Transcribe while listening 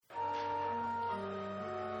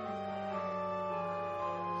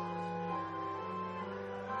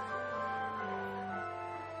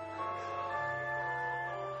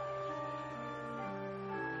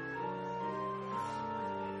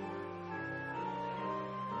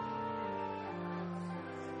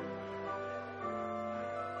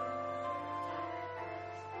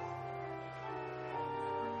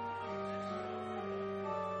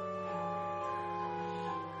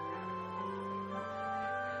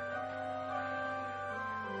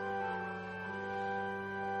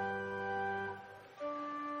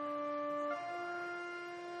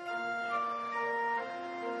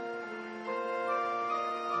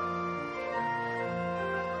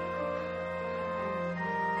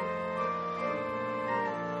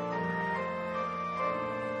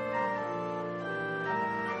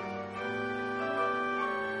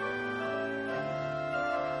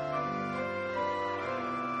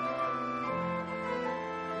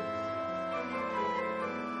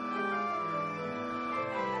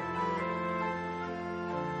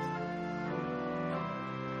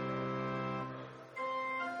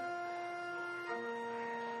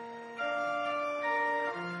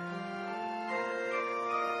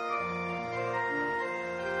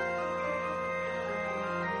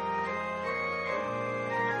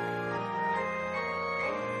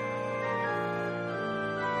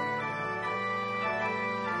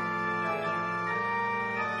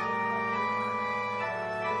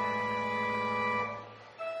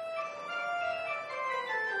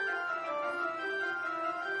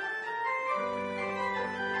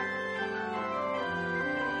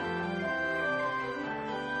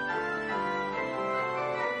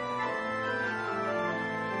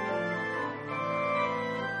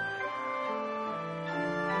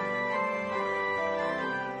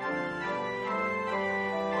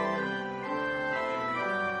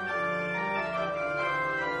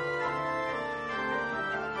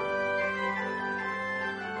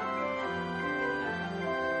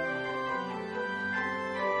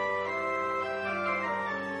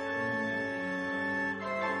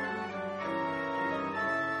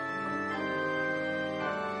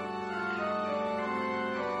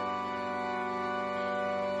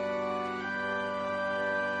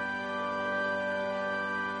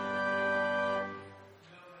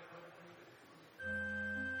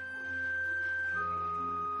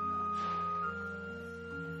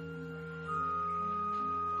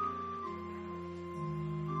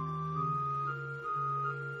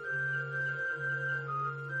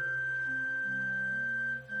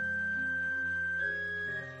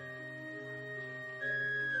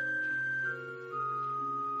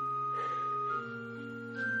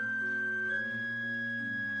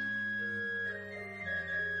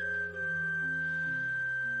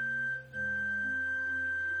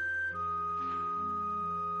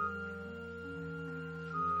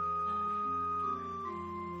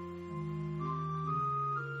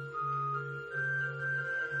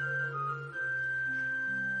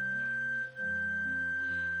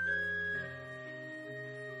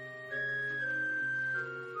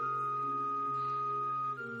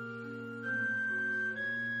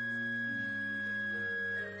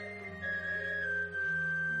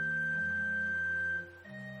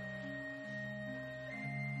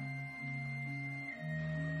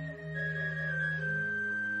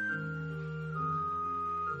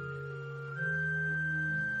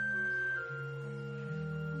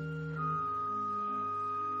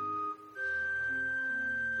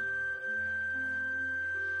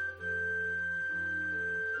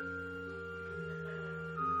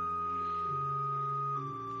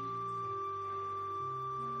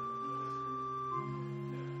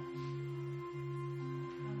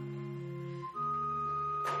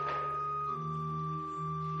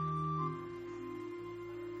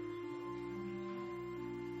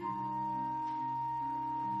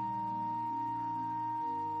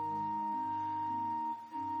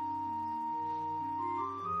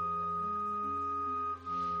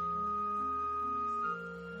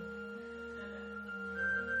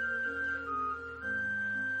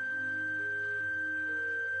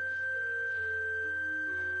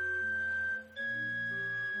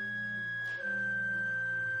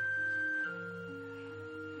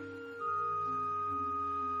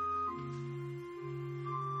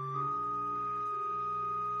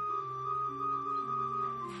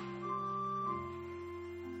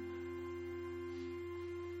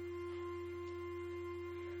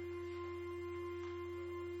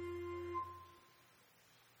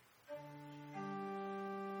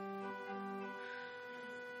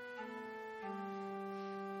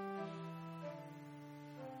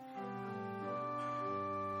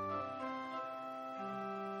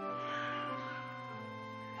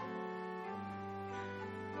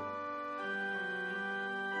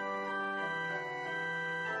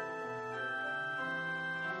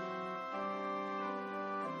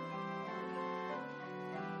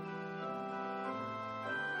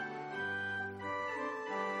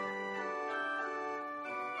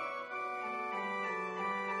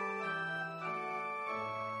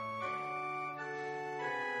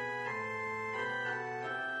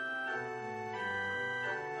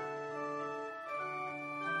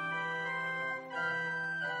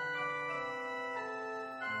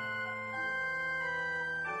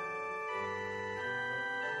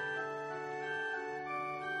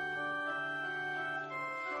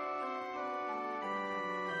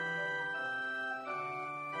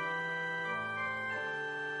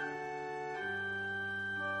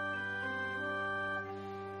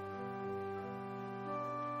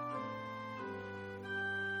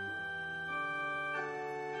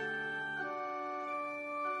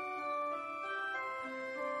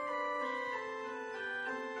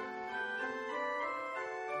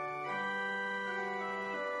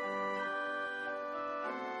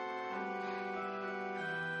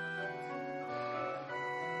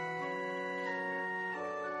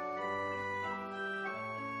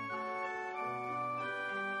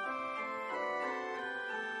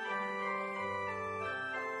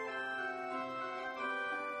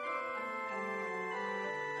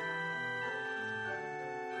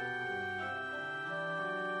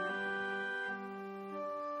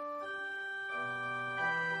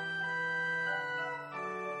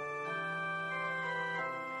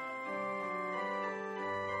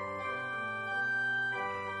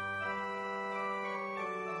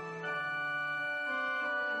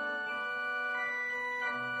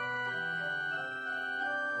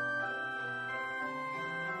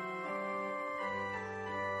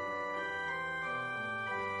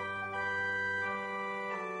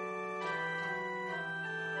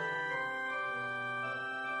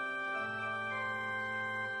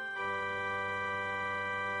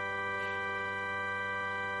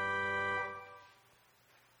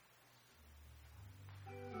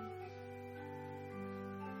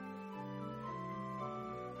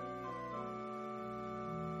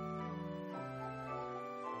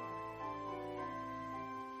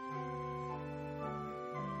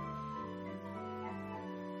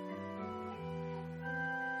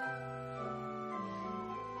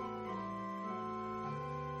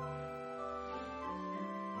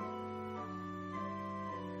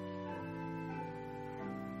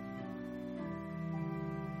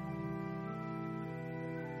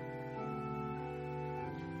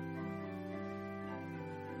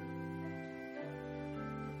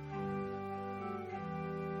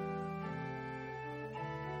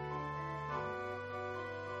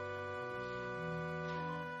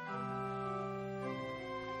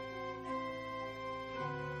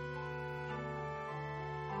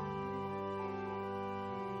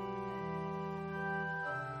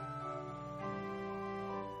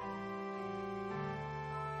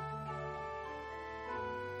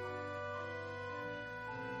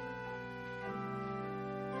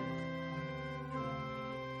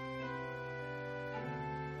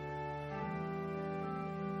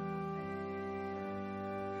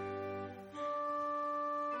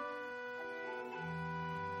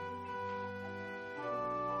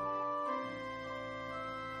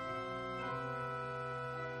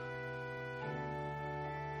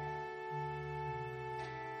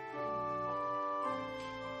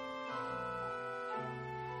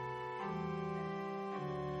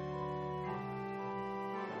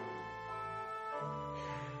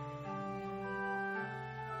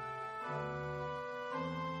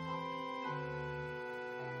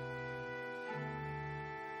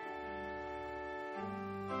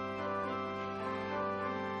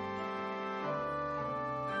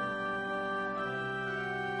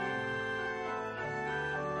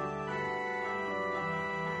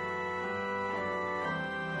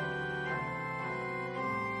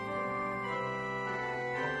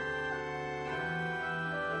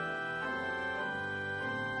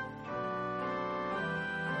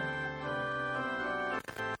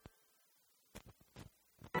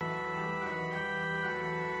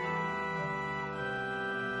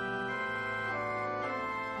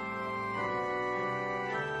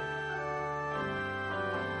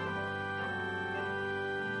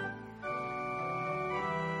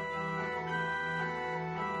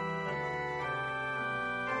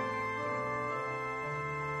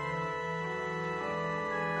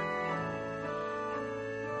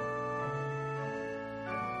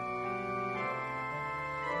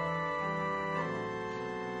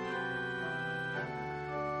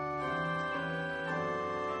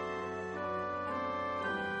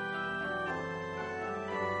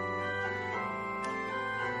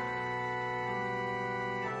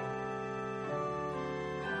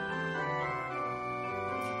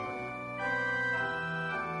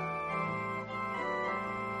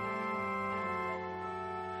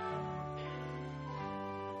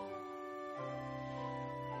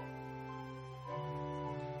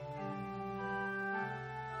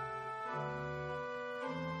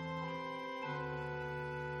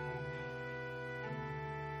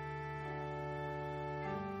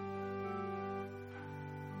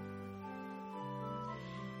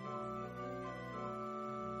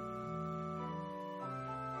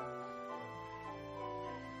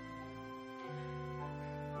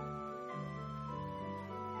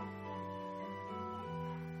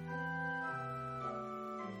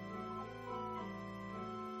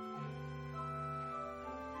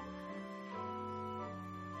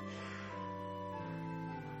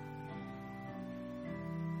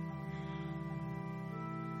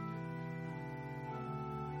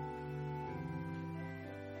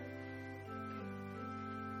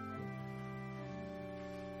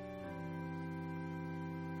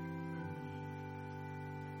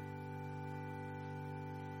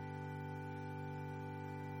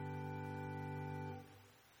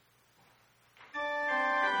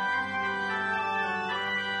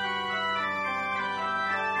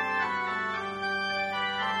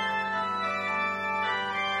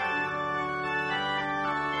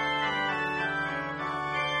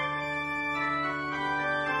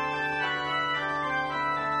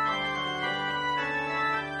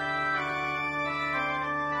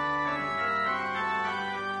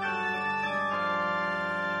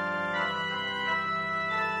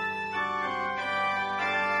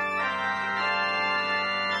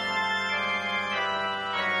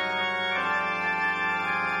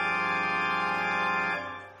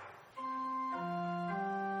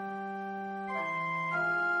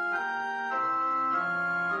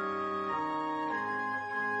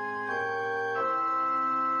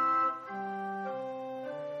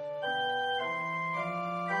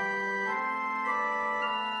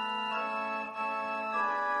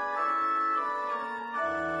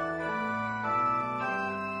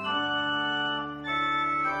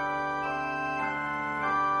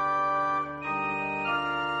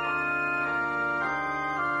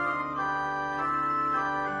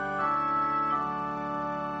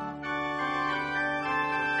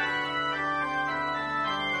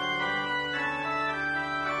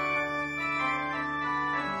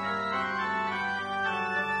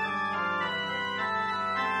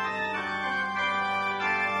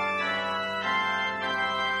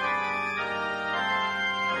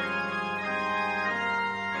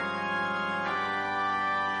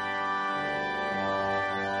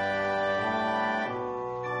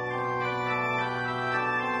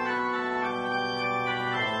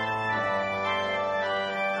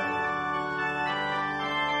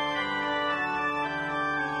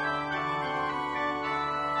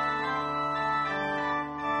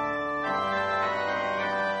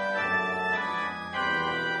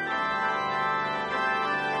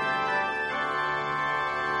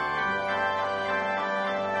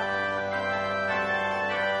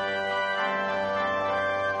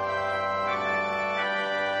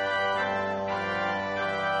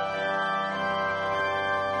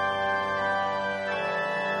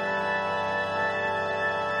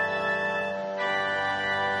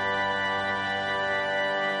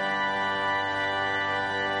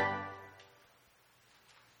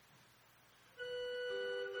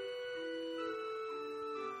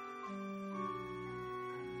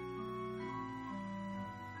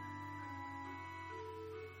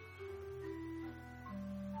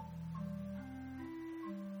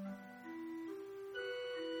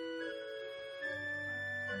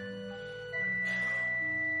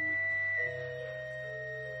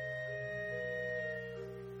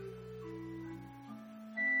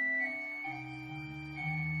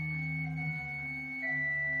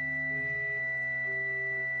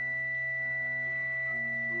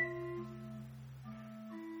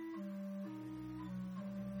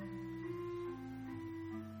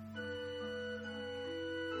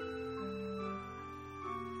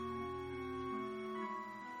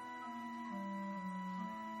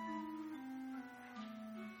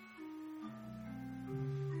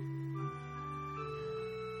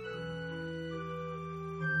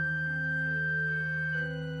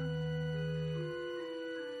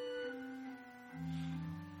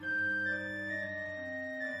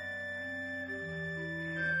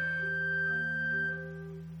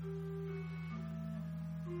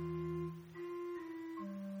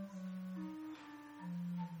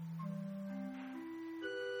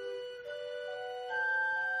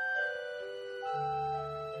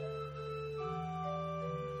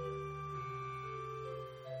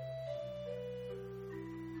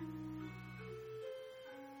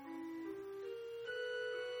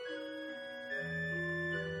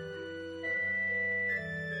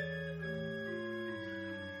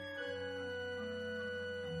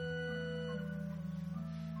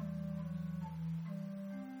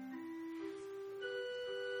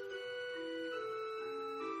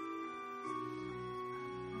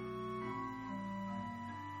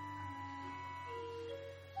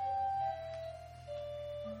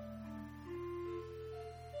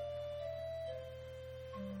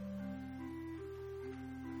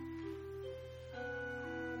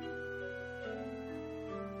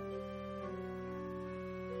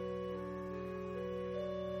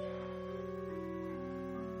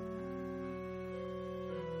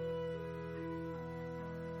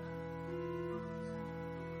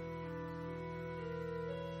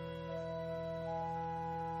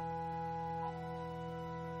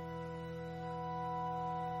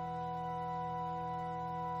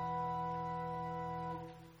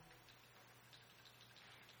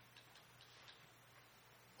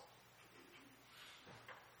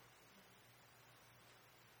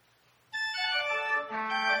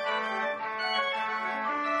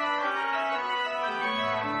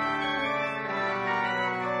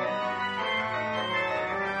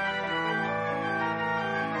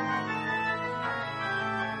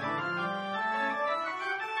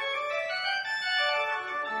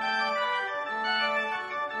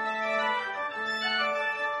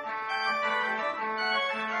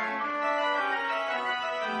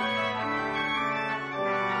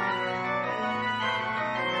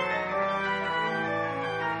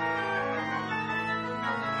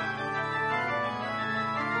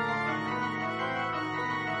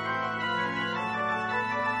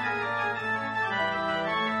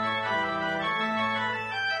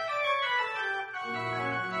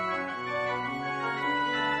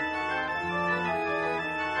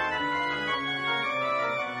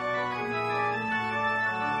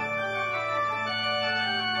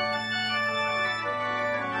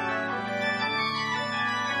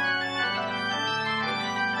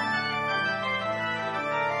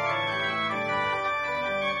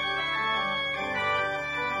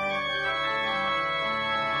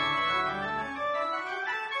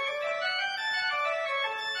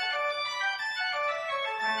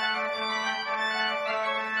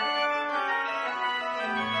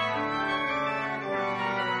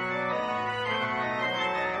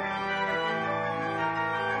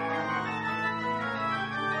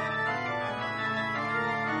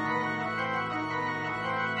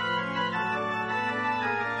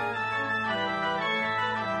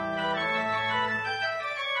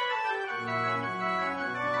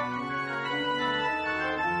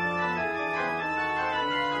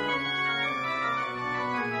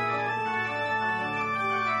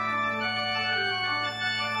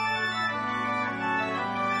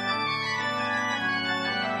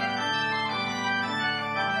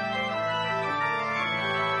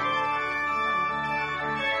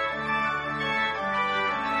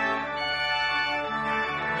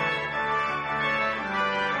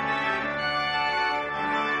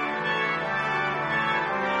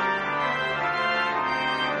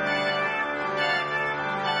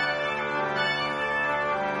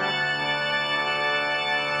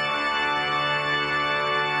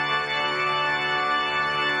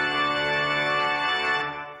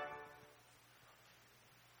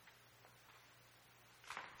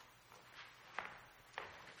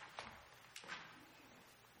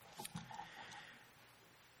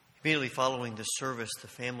Immediately following this service, the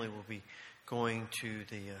family will be going to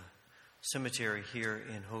the cemetery here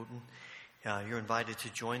in Houghton. You're invited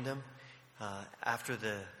to join them. After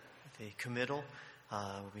the committal,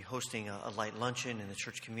 we'll be hosting a light luncheon in the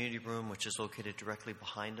church community room, which is located directly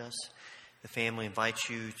behind us. The family invites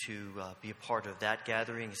you to be a part of that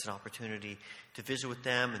gathering. It's an opportunity to visit with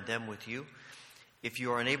them and them with you. If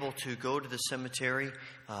you are unable to go to the cemetery,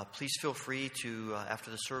 please feel free to,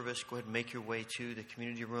 after the service, go ahead and make your way to the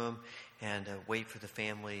community room and wait for the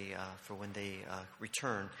family for when they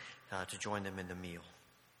return to join them in the meal.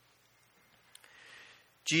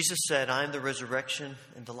 Jesus said, "I am the resurrection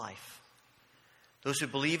and the life. Those who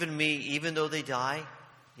believe in me, even though they die,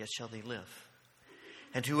 yet shall they live.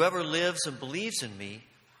 And whoever lives and believes in me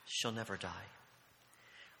shall never die.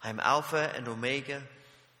 I am Alpha and Omega,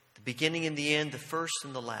 the beginning and the end, the first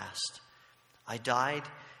and the last. I died,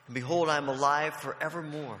 and behold, I am alive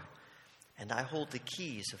forevermore, and I hold the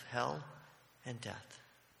keys of hell and death.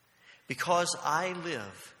 Because I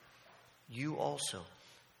live, you also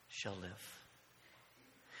shall live."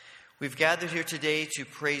 We've gathered here today to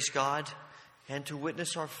praise God and to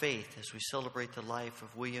witness our faith as we celebrate the life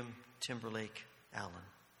of William Timberlake Allen.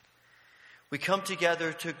 We come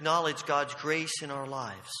together to acknowledge God's grace in our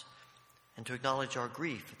lives and to acknowledge our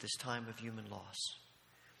grief at this time of human loss.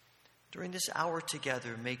 During this hour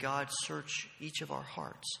together, may God search each of our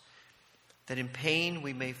hearts, that in pain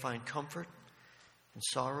we may find comfort, in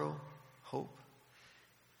sorrow, hope,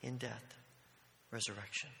 in death,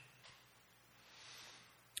 resurrection.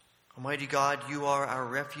 Almighty God, you are our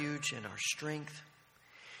refuge and our strength.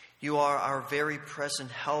 You are our very present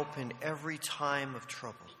help in every time of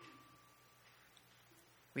trouble.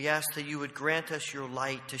 We ask that you would grant us your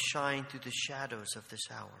light to shine through the shadows of this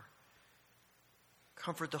hour.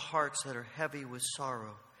 Comfort the hearts that are heavy with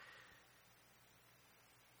sorrow.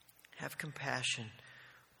 Have compassion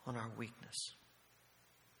on our weakness.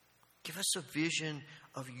 Give us a vision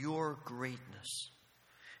of your greatness,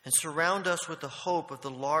 and surround us with the hope of the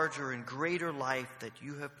larger and greater life that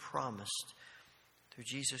you have promised through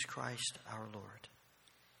Jesus Christ our Lord.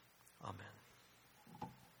 Amen.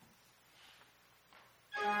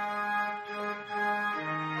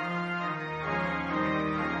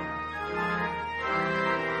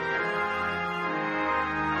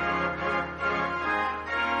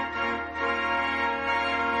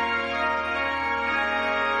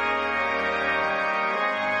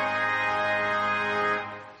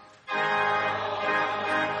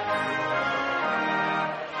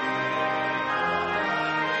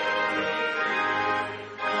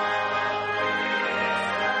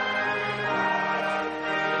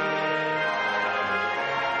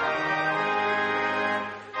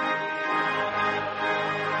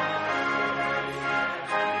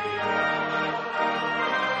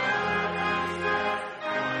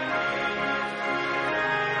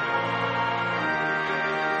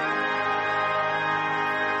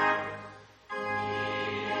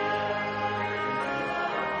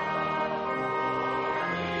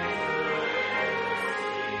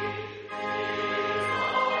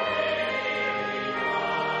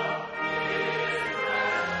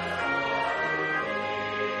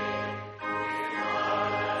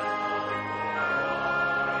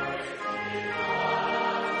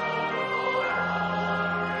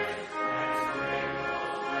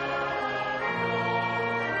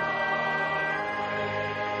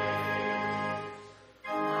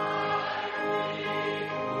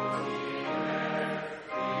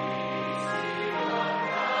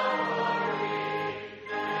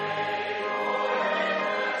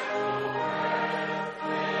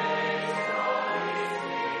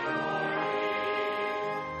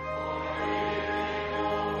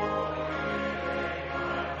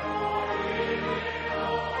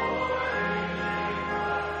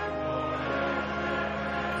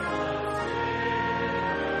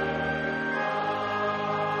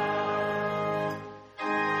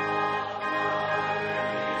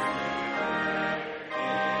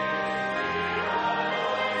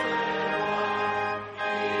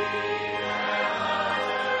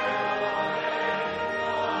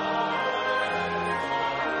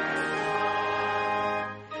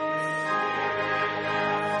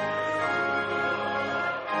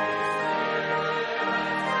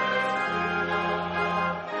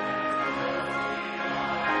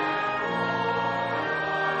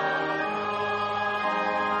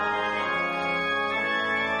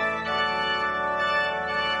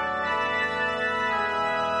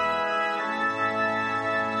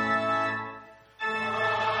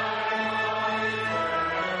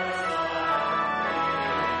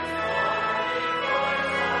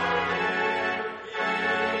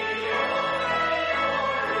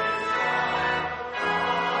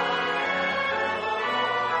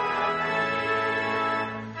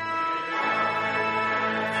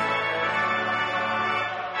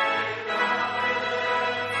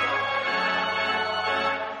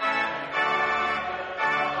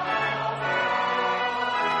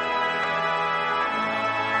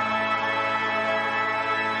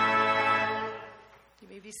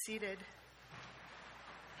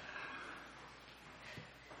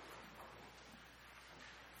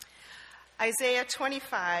 Isaiah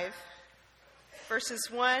 25, verses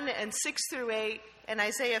 1 and 6 through 8, and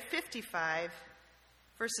Isaiah 55,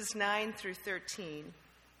 verses 9 through 13.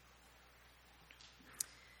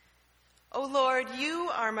 O Lord, you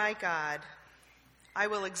are my God. I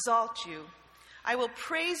will exalt you. I will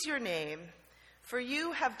praise your name, for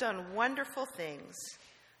you have done wonderful things,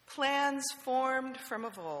 plans formed from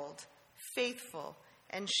of old, faithful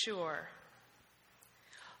and sure.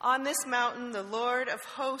 On this mountain, the Lord of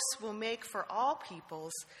hosts will make for all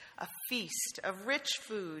peoples a feast of rich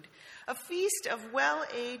food, a feast of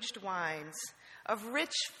well-aged wines, of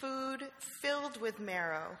rich food filled with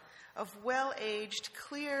marrow, of well-aged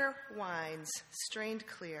clear wines strained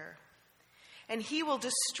clear. And he will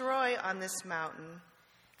destroy on this mountain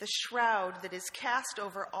the shroud that is cast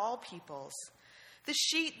over all peoples, the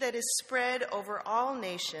sheet that is spread over all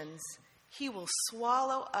nations. He will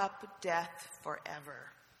swallow up death forever.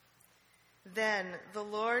 Then the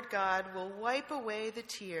Lord God will wipe away the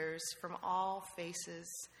tears from all faces,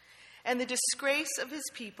 and the disgrace of his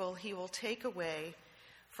people he will take away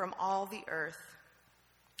from all the earth,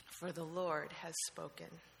 for the Lord has spoken.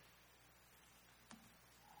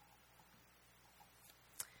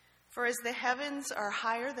 For as the heavens are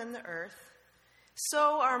higher than the earth,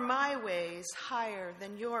 so are my ways higher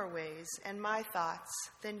than your ways, and my thoughts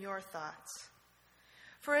than your thoughts.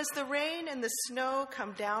 For as the rain and the snow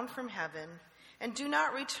come down from heaven and do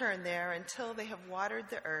not return there until they have watered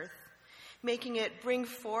the earth, making it bring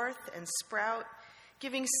forth and sprout,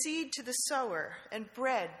 giving seed to the sower and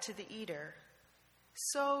bread to the eater,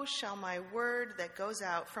 so shall my word that goes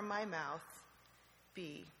out from my mouth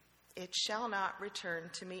be. It shall not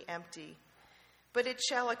return to me empty, but it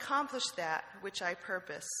shall accomplish that which I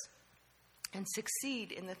purpose and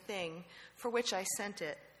succeed in the thing for which I sent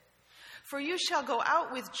it. For you shall go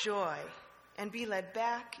out with joy and be led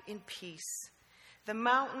back in peace. The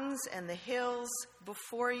mountains and the hills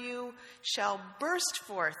before you shall burst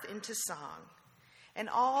forth into song, and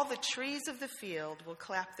all the trees of the field will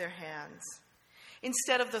clap their hands.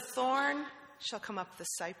 Instead of the thorn shall come up the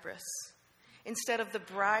cypress. Instead of the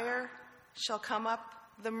briar shall come up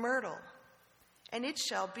the myrtle. And it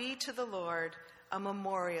shall be to the Lord a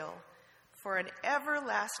memorial for an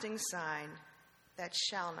everlasting sign that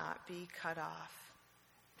shall not be cut off.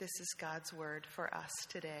 This is God's word for us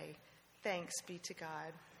today. Thanks be to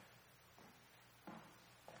God.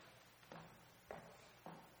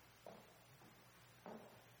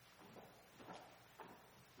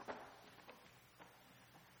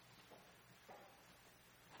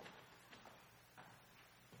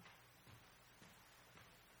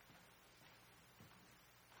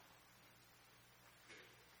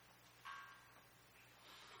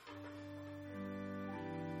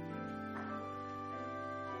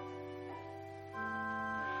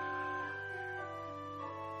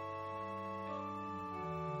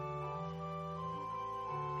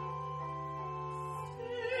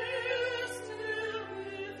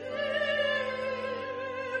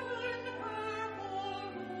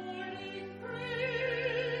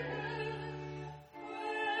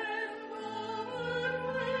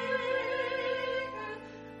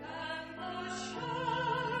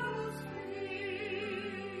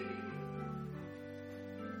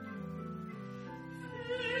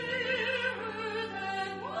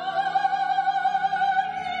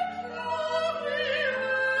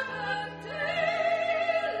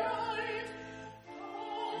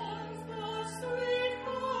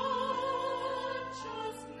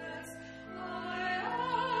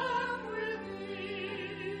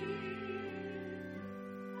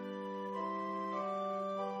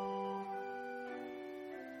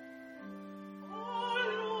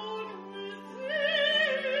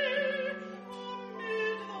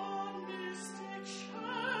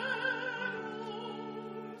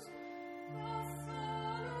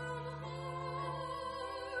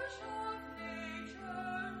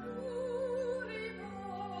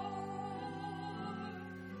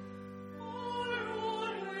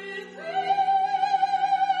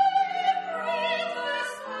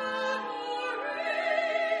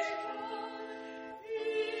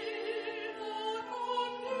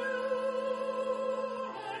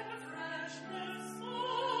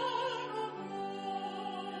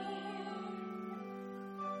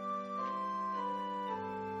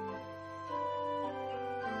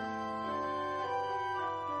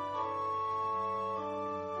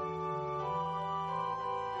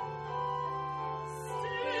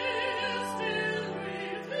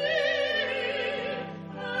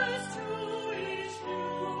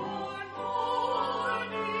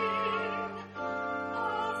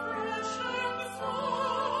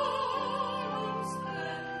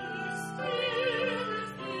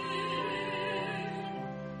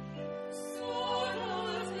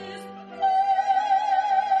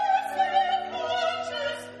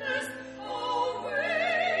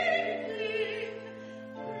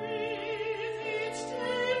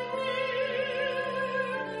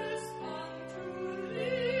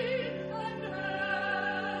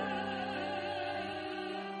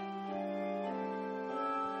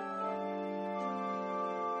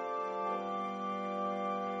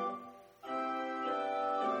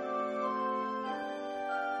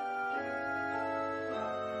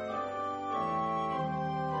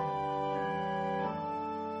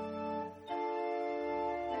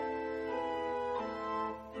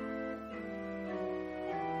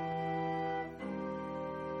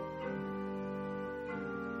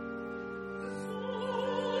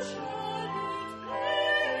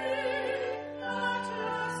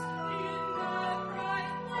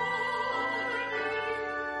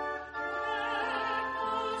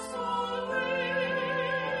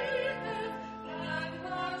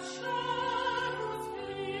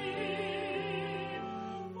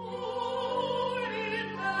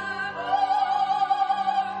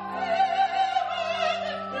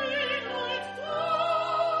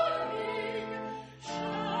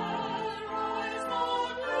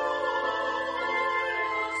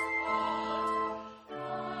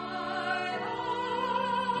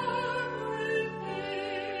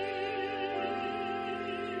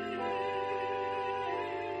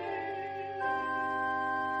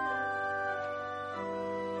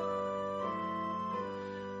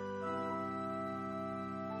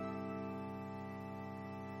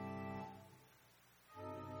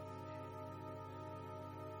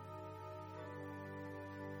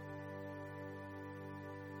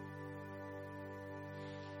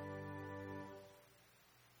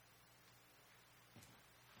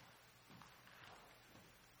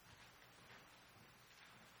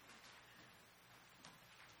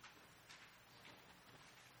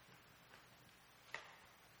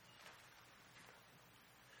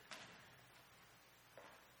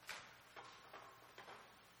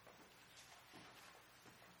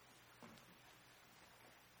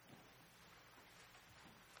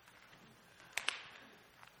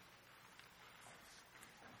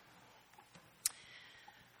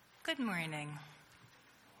 Good morning.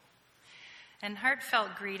 And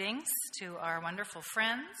heartfelt greetings to our wonderful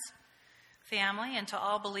friends, family, and to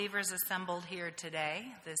all believers assembled here today.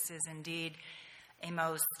 This is indeed a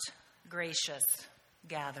most gracious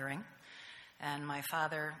gathering, and my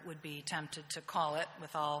father would be tempted to call it,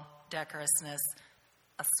 with all decorousness,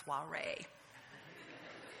 a soiree.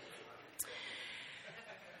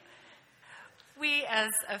 We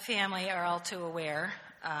as a family are all too aware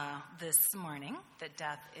this morning that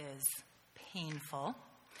death is painful.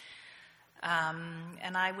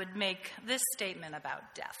 And I would make this statement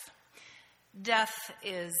about death. Death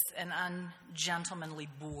is an ungentlemanly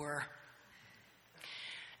bore.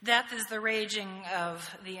 Death is the raging of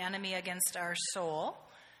the enemy against our soul,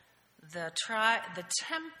 the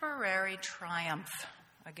temporary triumph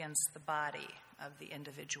against the body of the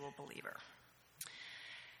individual believer.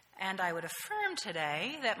 And I would affirm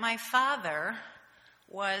today that my father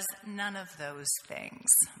was none of those things.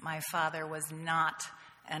 My father was not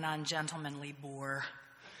an ungentlemanly boor.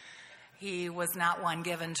 He was not one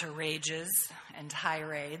given to rages and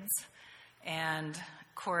tirades and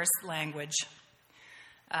coarse language.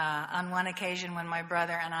 On one occasion when my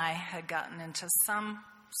brother and I had gotten into some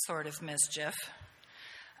sort of mischief,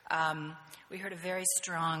 we heard a very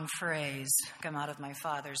strong phrase come out of my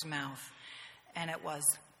father's mouth, and it was,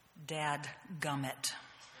 "Dadgummit."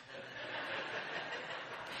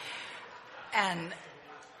 And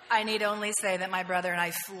I need only say that my brother and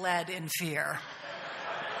I fled in fear.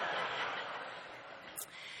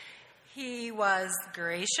 He was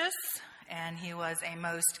gracious, and he was a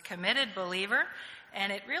most committed believer,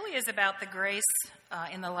 and it really is about the grace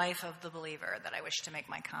in the life of the believer that I wish to make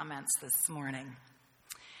my comments this morning.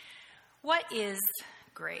 What is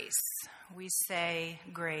grace? We say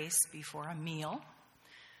grace before a meal.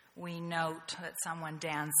 We note that someone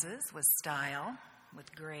dances with style,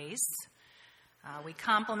 with grace. We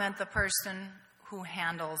compliment the person who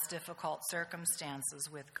handles difficult circumstances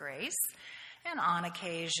with grace. And on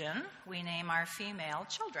occasion, we name our female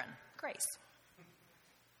children Grace.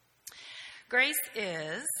 Grace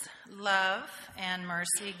is love and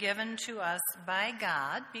mercy given to us by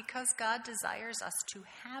God because God desires us to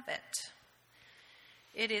have it.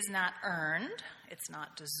 It is not earned. It's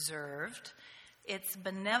not deserved. It's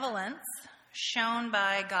benevolence shown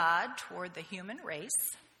by God toward the human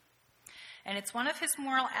race. And it's one of his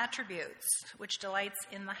moral attributes, which delights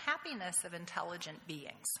in the happiness of intelligent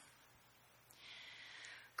beings.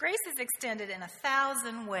 Grace is extended in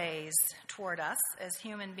 1,000 ways toward us as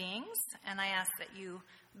human beings, and I ask that you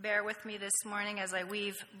bear with me this morning as I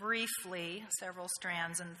weave briefly several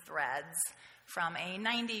strands and threads from a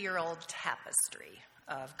 90-year-old tapestry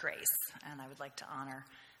of grace, and I would like to honor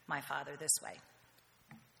my father this way.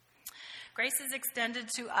 Grace is extended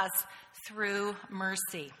to us through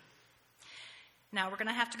mercy. Now, we're going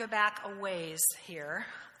to have to go back a ways here.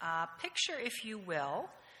 Picture, if you will,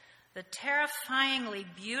 the terrifyingly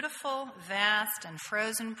beautiful, vast, and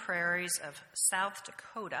frozen prairies of South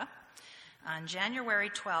Dakota on January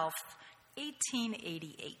 12th,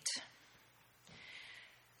 1888.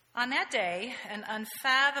 On that day, an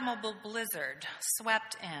unfathomable blizzard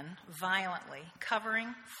swept in violently,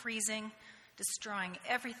 covering, freezing, destroying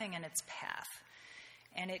everything in its path.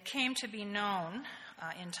 And it came to be known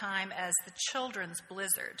in time as the Children's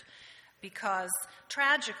Blizzard because,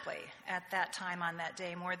 tragically, at that time on that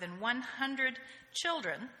day, more than 100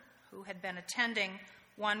 children who had been attending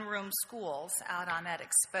one-room schools out on that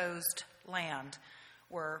exposed land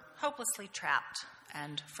were hopelessly trapped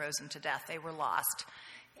and frozen to death. They were lost.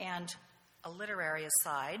 And a literary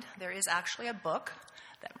aside, there is actually a book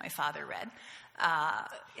that my father read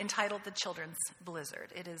entitled The Children's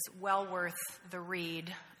Blizzard. It is well worth the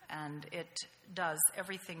read, and it does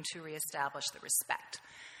everything to reestablish the respect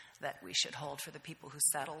that we should hold for the people who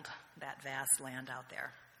settled that vast land out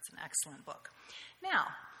there. It's an excellent book. Now,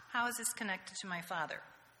 how is this connected to my father?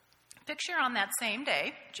 Picture on that same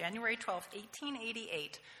day, January 12,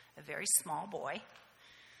 1888, a very small boy,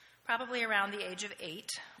 probably around the age of 8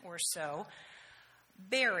 or so,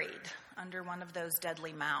 buried under one of those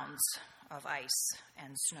deadly mounds of ice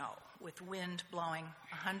and snow, with wind blowing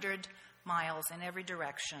 100 miles in every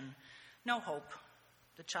direction. No hope.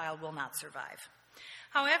 The child will not survive.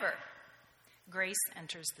 However, grace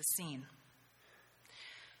enters the scene.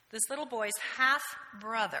 This little boy's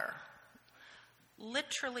half-brother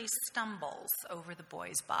literally stumbles over the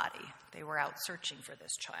boy's body. They were out searching for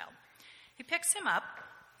this child. He picks him up.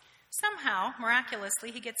 Somehow,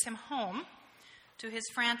 miraculously, he gets him home to his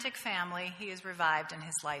frantic family. He is revived and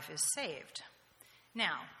his life is saved.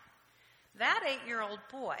 Now, that 8-year-old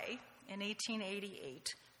boy in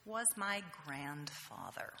 1888 was my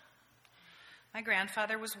grandfather. My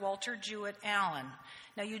grandfather was Walter Jewett Allen.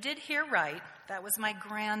 Now, you did hear right. That was my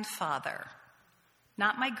grandfather,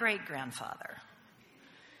 not my great-grandfather.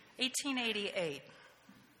 1888.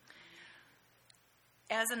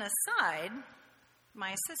 As an aside,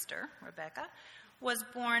 my sister, Rebecca, was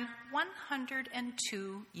born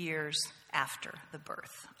 102 years after the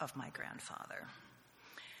birth of my grandfather.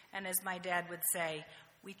 And as my dad would say,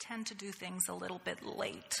 we tend to do things a little bit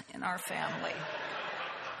late in our family.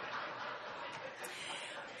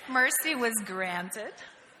 Mercy was granted.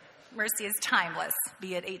 Mercy is timeless,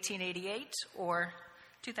 be it 1888 or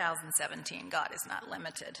 2017. God is not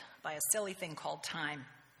limited by a silly thing called time.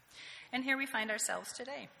 And here we find ourselves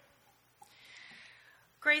today.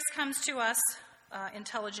 Grace comes to us,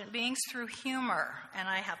 intelligent beings, through humor. And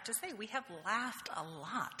I have to say, we have laughed a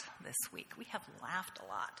lot this week. We have laughed a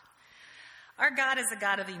lot. Our God is a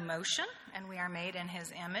God of emotion, and we are made in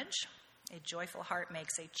his image. A joyful heart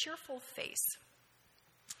makes a cheerful face.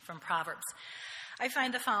 From Proverbs. I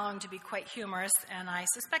find the following to be quite humorous, and I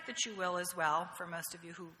suspect that you will as well, for most of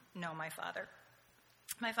you who know my father.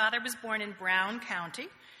 My father was born in Brown County,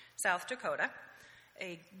 South Dakota,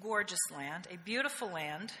 a gorgeous land, a beautiful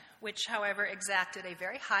land, which, however, exacted a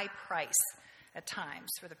very high price at times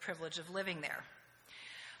for the privilege of living there.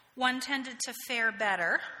 One tended to fare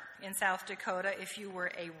better in South Dakota if you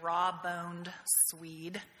were a raw-boned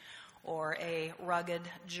Swede or a rugged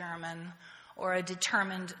German or a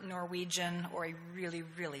determined Norwegian or a really,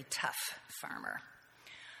 really tough farmer.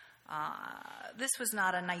 This was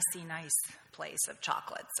not a nicey-nice place of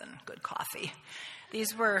chocolates and good coffee.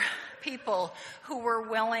 These were people who were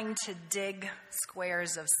willing to dig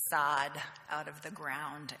squares of sod out of the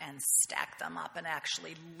ground and stack them up and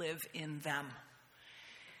actually live in them.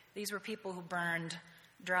 These were people who burned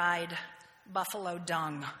dried buffalo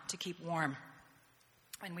dung to keep warm.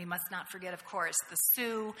 And we must not forget, of course, the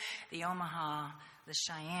Sioux, the Omaha, the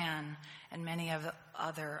Cheyenne, and many of the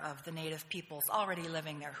other of the native peoples already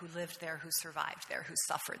living there, who lived there, who survived there, who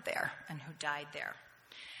suffered there, and who died there.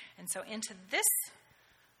 And so into this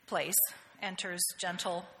place enters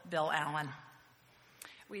gentle Bill Allen.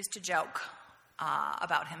 We used to joke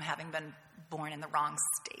about him having been born in the wrong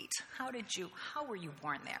state. How were you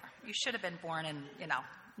born there? You should have been born in,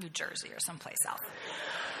 New Jersey or someplace else.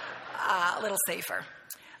 A little safer.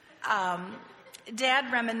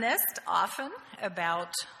 Dad reminisced often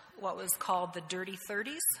about what was called the Dirty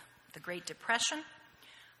 30s, the Great Depression.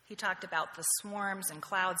 He talked about the swarms and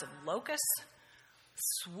clouds of locusts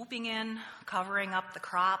swooping in, covering up the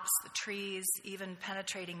crops, the trees, even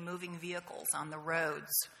penetrating moving vehicles on the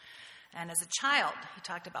roads. And as a child, he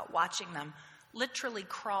talked about watching them literally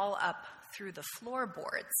crawl up through the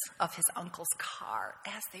floorboards of his uncle's car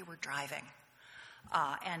as they were driving.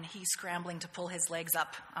 And he scrambling to pull his legs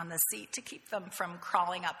up on the seat to keep them from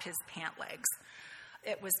crawling up his pant legs.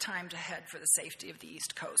 It was time to head for the safety of the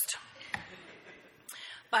East Coast.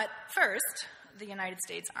 But first, the United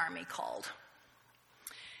States Army called.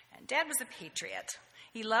 And Dad was a patriot.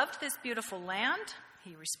 He loved this beautiful land.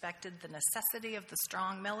 He respected the necessity of the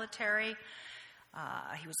strong military.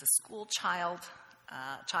 He was a school child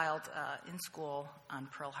in school on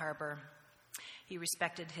Pearl Harbor. He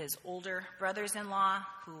respected his older brothers-in-law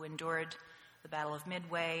who endured the Battle of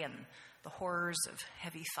Midway and the horrors of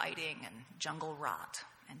heavy fighting and jungle rot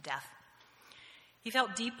and death. He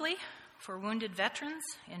felt deeply for wounded veterans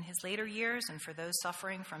in his later years and for those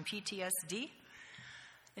suffering from PTSD.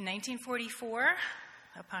 In 1944,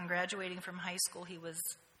 upon graduating from high school, he was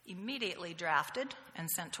immediately drafted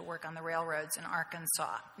and sent to work on the railroads in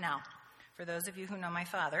Arkansas. Now, for those of you who know my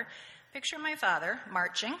father, picture my father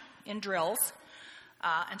marching in drills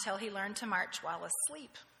until he learned to march while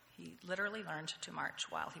asleep. He literally learned to march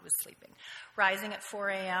while he was sleeping. Rising at 4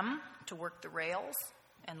 a.m. to work the rails,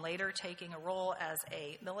 and later taking a role as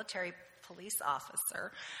a military police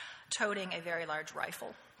officer, toting a very large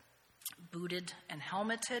rifle, booted and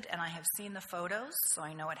helmeted, and I have seen the photos, so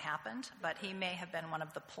I know it happened, but he may have been one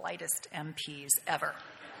of the politest MPs ever.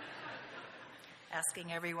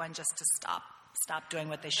 Asking everyone just to stop doing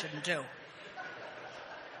what they shouldn't do.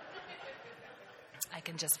 I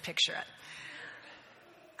can just picture it.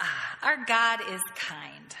 Our God is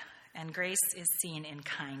kind, and grace is seen in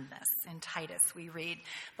kindness. In Titus, we read,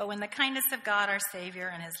 "But when the kindness of God, our Savior,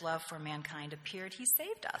 and his love for mankind appeared, he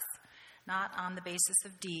saved us, not on the basis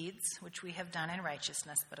of deeds, which we have done in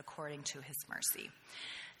righteousness, but according to his mercy."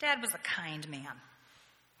 Dad was a kind man.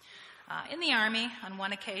 In the Army, on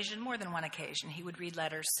one occasion, more than one occasion, he would read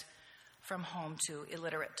letters from home to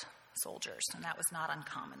illiterate soldiers, and that was not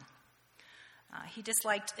uncommon. He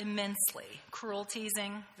disliked immensely cruel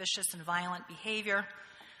teasing, vicious and violent behavior.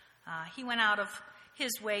 He went out of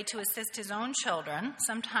his way to assist his own children,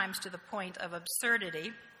 sometimes to the point of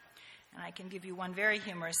absurdity. And I can give you one very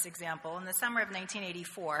humorous example. In the summer of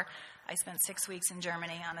 1984, I spent 6 weeks in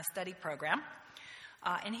Germany on a study program,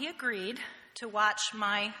 and he agreed to watch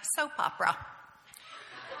my soap opera,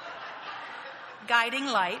 Guiding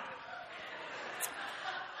Light.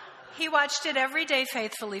 He watched it every day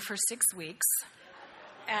faithfully for 6 weeks,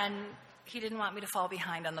 and he didn't want me to fall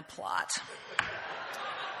behind on the plot.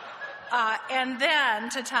 And then,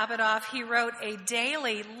 to top it off, he wrote a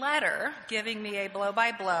daily letter giving me a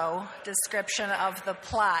blow-by-blow description of the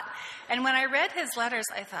plot. And when I read his letters,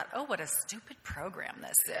 I thought, oh, what a stupid program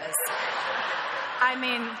this is. I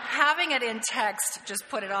mean, having it in text just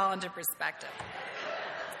put it all into perspective.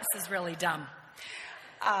 This is really dumb.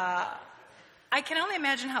 I can only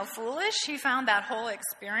imagine how foolish he found that whole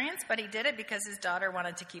experience, but he did it because his daughter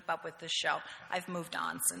wanted to keep up with the show. I've moved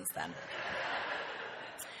on since then.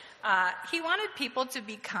 He wanted people to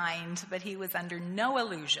be kind, but he was under no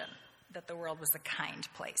illusion that the world was a kind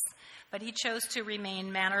place. But he chose to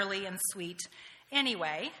remain mannerly and sweet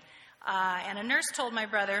anyway. And a nurse told my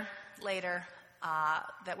brother later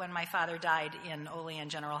that when my father died in Olean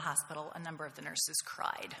General Hospital, a number of the nurses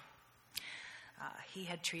cried. He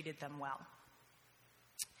had treated them well.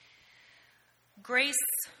 Grace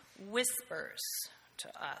whispers to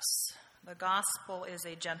us. The gospel is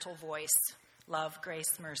a gentle voice. Love,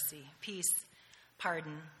 grace, mercy, peace,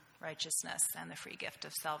 pardon, righteousness, and the free gift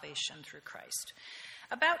of salvation through Christ.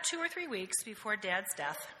 About 2 or 3 weeks before Dad's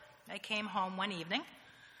death, I came home one evening,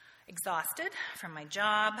 exhausted from my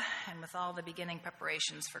job and with all the beginning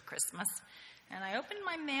preparations for Christmas, and I opened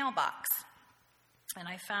my mailbox, and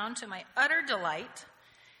I found, to my utter delight,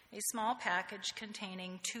 a small package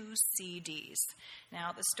containing 2 CDs.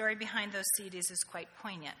 Now, the story behind those CDs is quite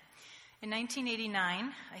poignant. In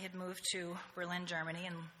 1989, I had moved to Berlin, Germany,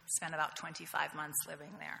 and spent about 25 months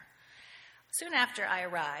living there. Soon after I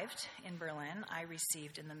arrived in Berlin, I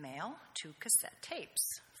received in the mail 2 cassette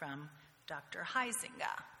tapes from Dr.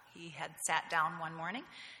 Huizinga. He had sat down one morning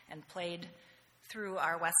and played through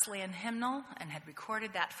our Wesleyan hymnal and had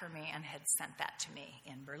recorded that for me and had sent that to me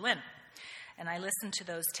in Berlin. And I listened to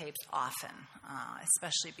those tapes often,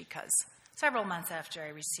 especially because several months after I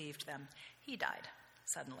received them, he died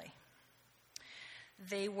suddenly.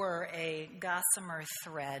 They were a gossamer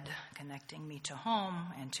thread connecting me to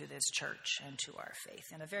home and to this church and to our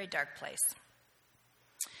faith in a very dark place.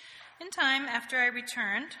 In time, after I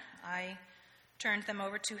returned, I turned them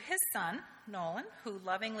over to his son, Nolan, who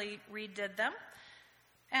lovingly redid them.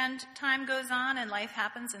 And time goes on and life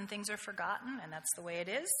happens and things are forgotten, and that's the way it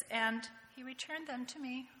is. And he returned them to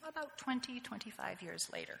me about 25 years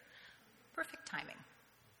later. Perfect timing.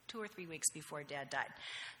 2 or 3 weeks before Dad died.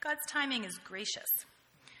 God's timing is gracious.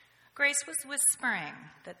 Grace was whispering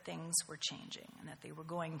that things were changing and that they were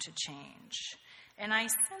going to change. And I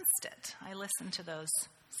sensed it. I listened to those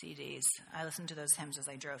CDs. I listened to those hymns as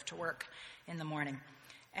I drove to work in the morning.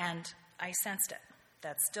 And I sensed it,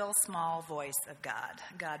 that still small voice of God.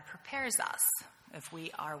 God prepares us if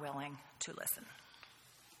we are willing to listen.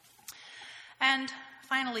 And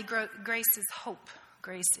finally, grace is hope.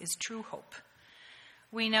 Grace is true hope.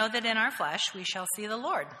 We know that in our flesh we shall see the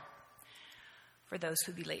Lord, for those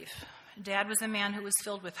who believe. Dad was a man who was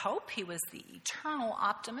filled with hope. He was the eternal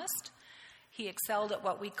optimist. He excelled at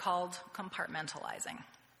what we called compartmentalizing.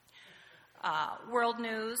 World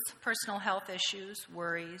news, personal health issues,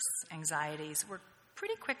 worries, anxieties were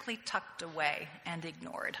pretty quickly tucked away and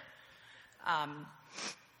ignored.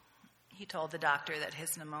 He told the doctor that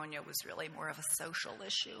his pneumonia was really more of a social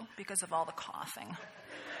issue because of all the coughing.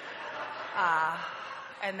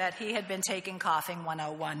 And that he had been taking Coughing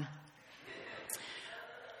 101.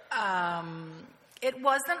 It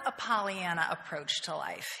wasn't a Pollyanna approach to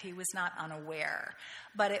life. He was not unaware.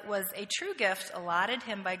 But it was a true gift allotted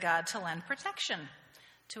him by God to lend protection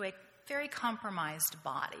to a very compromised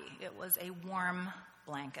body. It was a warm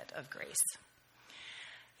blanket of grace.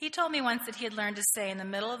 He told me once that he had learned to say in the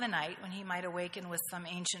middle of the night, when he might awaken with some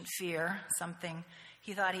ancient fear, something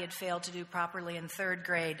he thought he had failed to do properly in 3rd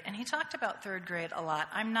grade. And he talked about 3rd grade a lot.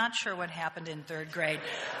 I'm not sure what happened in 3rd grade.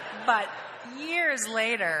 But years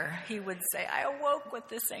later, he would say, I awoke with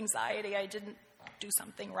this anxiety. I didn't do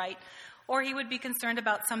something right. Or he would be concerned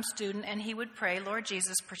about some student, and he would pray, Lord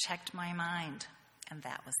Jesus, protect my mind. And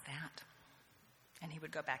that was that. And he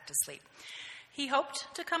would go back to sleep. He hoped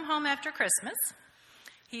to come home after Christmas.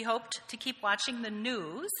 He hoped to keep watching the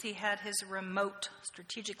news. He had his remote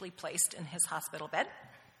strategically placed in his hospital bed.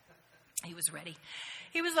 He was ready.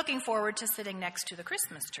 He was looking forward to sitting next to the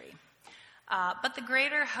Christmas tree. But the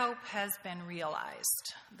greater hope has been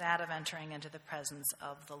realized, that of entering into the presence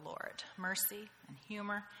of the Lord. Mercy and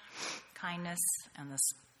humor, kindness, and the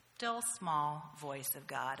still small voice of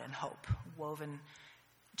God and hope woven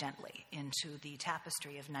gently into the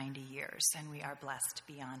tapestry of 90 years. And we are blessed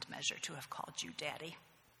beyond measure to have called you Daddy.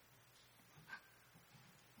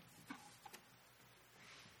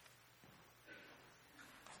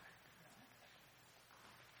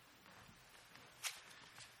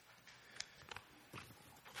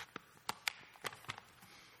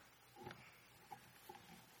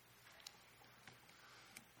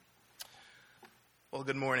 Well,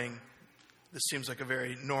 good morning. This seems like a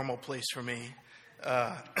very normal place for me,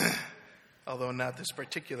 although not this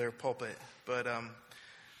particular pulpit. But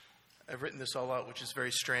I've written this all out, which is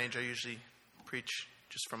very strange. I usually preach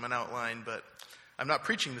just from an outline, but I'm not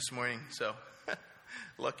preaching this morning, so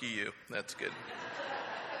lucky you. That's good.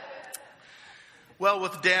 Well,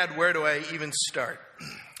 with Dad, where do I even start?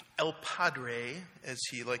 El Padre, as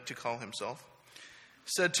he liked to call himself,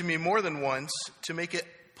 said to me more than once to make it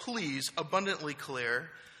please abundantly clear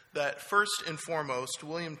that first and foremost,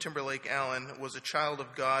 William Timberlake Allen was a child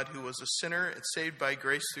of God who was a sinner and saved by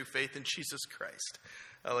grace through faith in Jesus Christ.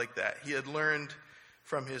 I like that. He had learned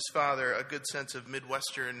from his father a good sense of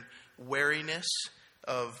Midwestern wariness,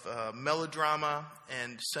 of melodrama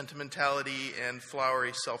and sentimentality and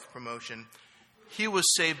flowery self-promotion. He was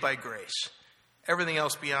saved by grace. Everything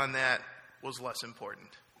else beyond that was less important.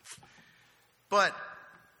 But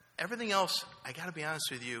everything else, I got to be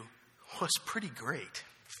honest with you, was pretty great.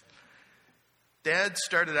 Dad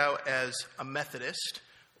started out as a Methodist,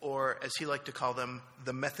 or as he liked to call them,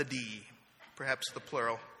 the Methodee, perhaps the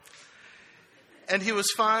plural. And he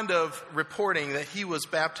was fond of reporting that he was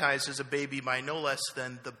baptized as a baby by no less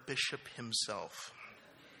than the bishop himself.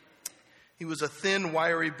 He was a thin,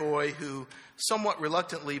 wiry boy who somewhat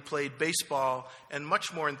reluctantly played baseball and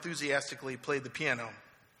much more enthusiastically played the piano.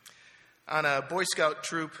 On a Boy Scout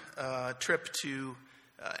troop trip to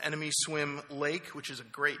Enemy Swim Lake, which is a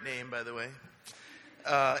great name, by the way,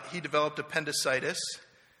 he developed appendicitis.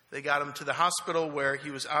 They got him to the hospital where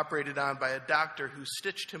he was operated on by a doctor who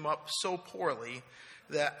stitched him up so poorly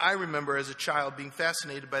that I remember as a child being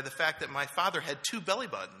fascinated by the fact that my father had two belly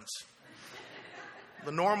buttons.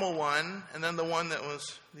 The normal one, and then the one that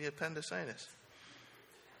was the appendicitis.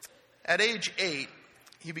 At age 8,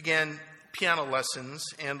 he began piano lessons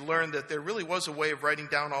and learned that there really was a way of writing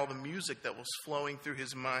down all the music that was flowing through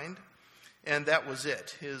his mind, and that was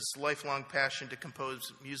it. His lifelong passion to compose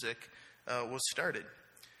music was started.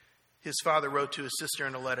 His father wrote to his sister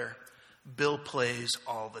in a letter, "Bill plays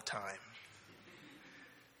all the time."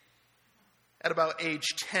 At about age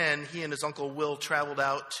 10, he and his Uncle Will traveled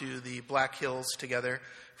out to the Black Hills together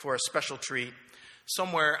for a special treat.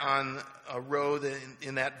 Somewhere on a road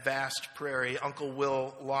in that vast prairie, Uncle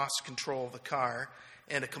Will lost control of the car,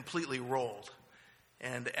 and it completely rolled.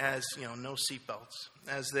 And as, no seatbelts.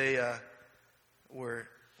 As they were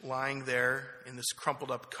lying there in this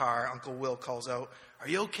crumpled up car, Uncle Will calls out, "Are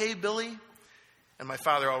you okay, Billy?" And my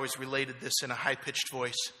father always related this in a high-pitched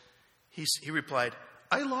voice. He replied,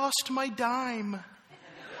 "I lost my dime."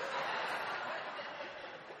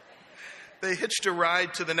 They hitched a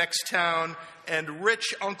ride to the next town, and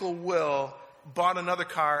rich Uncle Will bought another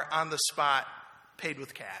car on the spot, paid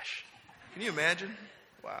with cash. Can you imagine?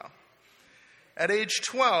 Wow. At age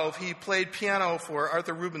 12, he played piano for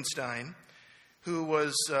Arthur Rubinstein, who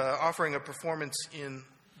was offering a performance in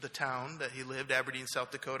the town that he lived, Aberdeen, South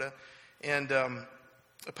Dakota. And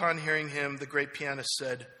upon hearing him, the great pianist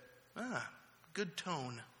said, "Good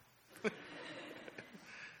tone."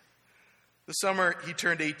 The summer he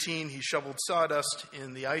turned 18, he shoveled sawdust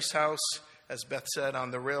in the ice house, as Beth said,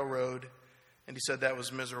 on the railroad. And he said that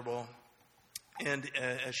was miserable. And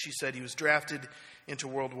as she said, he was drafted into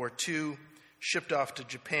World War II, shipped off to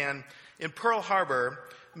Japan. In Pearl Harbor,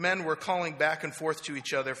 men were calling back and forth to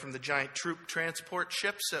each other from the giant troop transport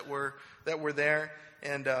ships that were there.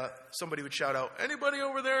 And somebody would shout out, "Anybody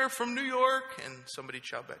over there from New York?" And somebody would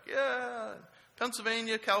shout back, "Yeah,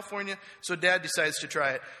 Pennsylvania, California." So Dad decides to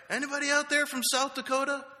try it. "Anybody out there from South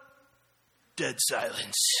Dakota?" Dead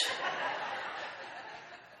silence.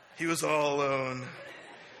 He was all alone.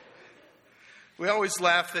 We always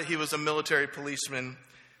laughed that he was a military policeman.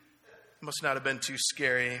 Must not have been too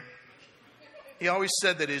scary. He always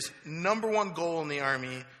said that his number one goal in the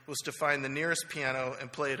Army was to find the nearest piano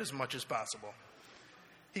and play it as much as possible.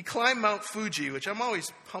 He climbed Mount Fuji, which I'm always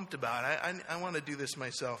pumped about. I want to do this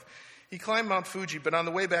myself. He climbed Mount Fuji, but on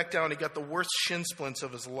the way back down, he got the worst shin splints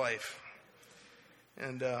of his life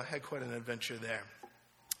and had quite an adventure there.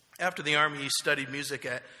 After the Army, he studied music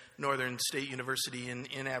at Northern State University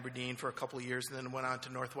in Aberdeen for a couple of years, and then went on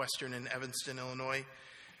to Northwestern in Evanston, Illinois,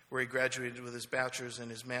 where he graduated with his bachelor's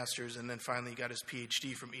and his master's, and then finally got his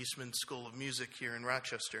PhD from Eastman School of Music here in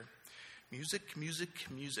Rochester. Music, music,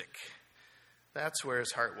 music. That's where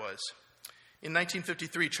his heart was. In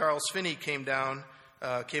 1953, Charles Finney came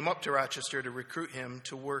up to Rochester to recruit him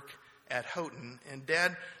to work at Houghton, and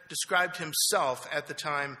Dad described himself at the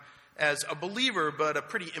time as a believer, but a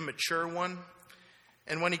pretty immature one.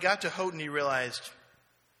 And when he got to Houghton, he realized,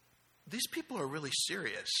 these people are really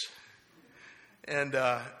serious. And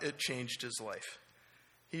it changed his life.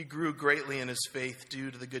 He grew greatly in his faith due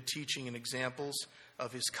to the good teaching and examples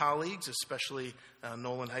of his colleagues, especially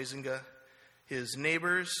Nolan Huizinga, his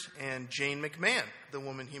neighbors, and Jane McMahon, the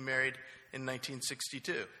woman he married in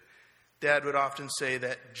 1962. Dad would often say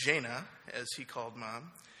that Jana, as he called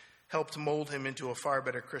Mom, helped mold him into a far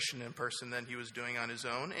better Christian in person than he was doing on his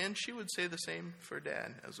own, and she would say the same for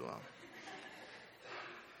Dad as well.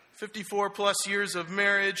 54 plus years of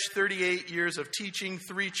marriage, 38 years of teaching,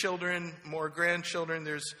 3 children, more grandchildren.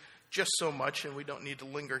 There's just so much, and we don't need to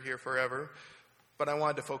linger here forever. But I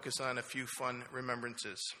wanted to focus on a few fun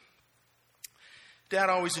remembrances. Dad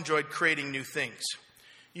always enjoyed creating new things.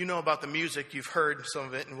 You know about the music, you've heard some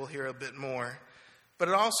of it, and we'll hear a bit more. But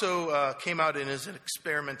it also came out in his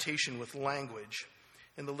experimentation with language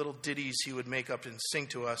and the little ditties he would make up and sing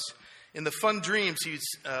to us. In the fun dreams, he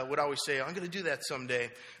would always say, I'm going to do that someday.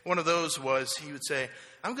 One of those was, he would say,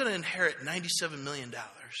 I'm going to inherit $97 million.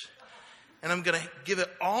 And I'm going to give it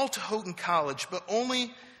all to Houghton College, but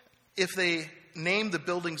only if they name the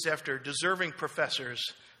buildings after deserving professors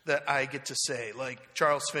that I get to say, like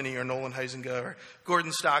Charles Finney or Nolan Huizinga or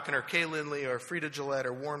Gordon Stockton or Kay Lindley or Frida Gillette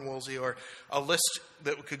or Warren Woolsey, or a list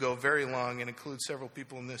that could go very long and include several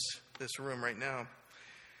people in this room right now.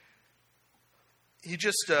 He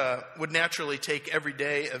just would naturally take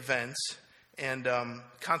everyday events and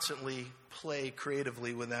constantly play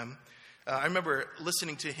creatively with them. I remember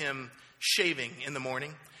listening to him shaving in the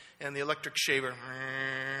morning, and the electric shaver,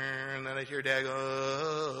 and then I'd hear Dad go,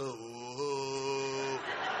 oh, oh,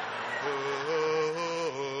 oh,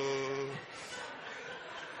 oh.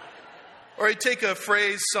 Or he'd take a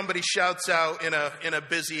phrase somebody shouts out in a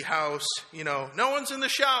busy house, no one's in the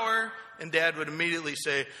shower. And Dad would immediately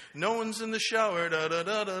say, no one's in the shower, da da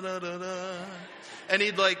da da da da da. And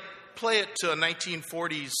he'd play it to a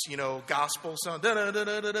 1940s, gospel song, da da da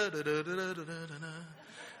da da da da da da da da.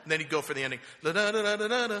 And then he'd go for the ending, da da da da da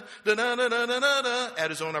da da da da da da da.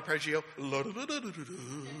 Add his own arpeggio, da da da da da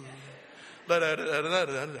da da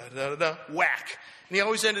da da da da. Whack. And he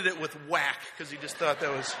always ended it with whack because he just thought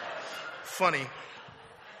that was funny.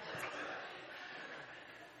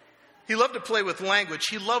 He loved to play with language.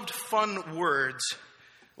 He loved fun words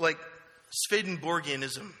like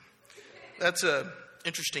Swedenborgianism. That's an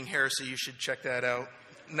interesting heresy. You should check that out.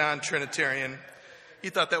 Non-Trinitarian. He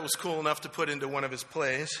thought that was cool enough to put into one of his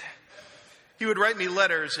plays. He would write me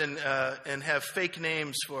letters and have fake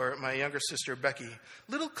names for my younger sister, Becky.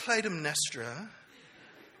 Little Clytemnestra,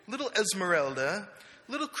 little Esmeralda,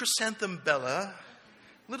 little Chrysanthemum Bella,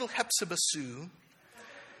 little Hepzibah Sue.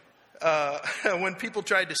 When people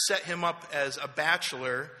tried to set him up as a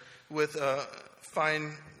bachelor with a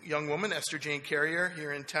fine young woman, Esther Jane Carrier,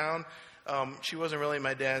 here in town, she wasn't really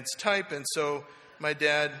my dad's type, and so my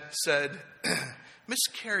dad said, Miss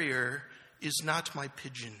Carrier is not my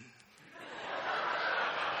pigeon.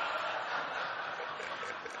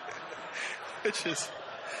 Which is...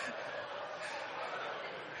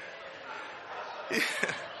 Yeah.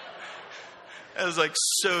 That was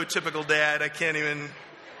so typical Dad, I can't even...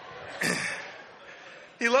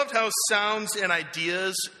 He loved how sounds and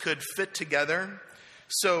ideas could fit together.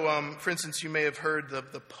 So, for instance, you may have heard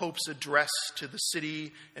the Pope's address to the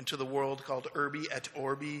city and to the world called Urbi et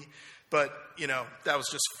Orbi. But, that was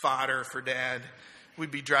just fodder for Dad.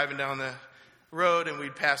 We'd be driving down the road and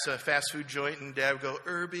we'd pass a fast food joint and Dad would go,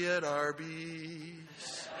 Urbi et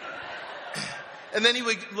Arby's. And then he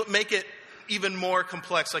would make it even more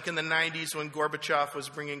complex, like in the 90s when Gorbachev was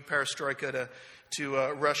bringing perestroika to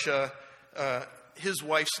Russia. His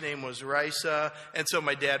wife's name was Raisa, and so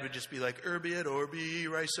my dad would just be like, Urbi et Orbi,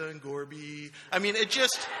 Raisa and Gorby. I mean, it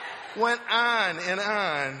just went on and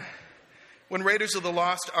on. When Raiders of the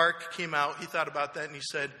Lost Ark came out, he thought about that and he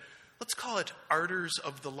said, let's call it Arders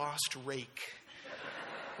of the Lost Rake,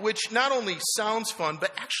 which not only sounds fun,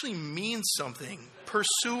 but actually means something.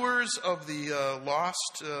 Pursuers of the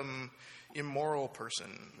lost, immoral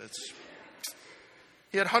person.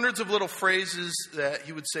 He had hundreds of little phrases that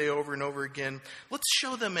he would say over and over again. Let's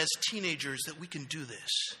show them as teenagers that we can do this,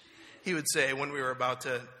 he would say when we were about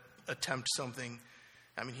to attempt something.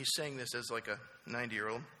 I mean, he's saying this as like a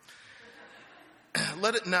 90-year-old.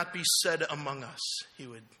 Let it not be said among us, he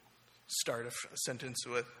would start a sentence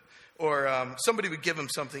with. Or somebody would give him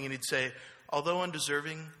something and he'd say, although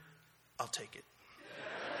undeserving, I'll take it.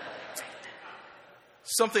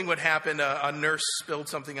 Something would happen. A nurse spilled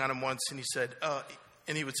something on him once, and he said,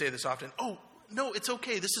 and he would say this often, oh, no, it's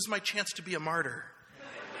okay. This is my chance to be a martyr.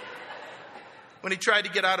 When he tried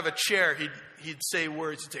to get out of a chair, he'd say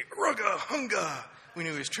words. He'd say, "Rugga, hunga." We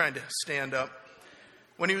knew he was trying to stand up.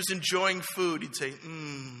 When he was enjoying food, he'd say,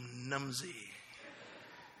 numsy.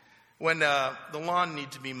 When the lawn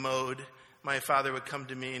needed to be mowed, my father would come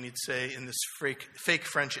to me and he'd say, in this fake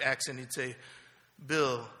French accent, he'd say,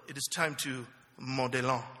 Bill, it is time to mow the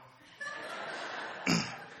lawn.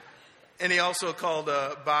 And he also called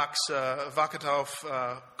Bach's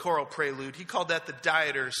Vakatov choral prelude. He called that the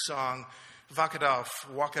Dieter's song, Vakatov,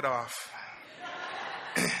 walk it off.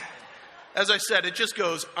 As I said, it just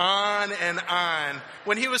goes on and on.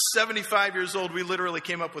 When he was 75 years old, we literally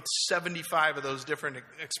came up with 75 of those different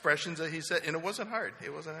expressions that he said, and it wasn't hard.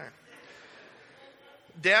 It wasn't hard.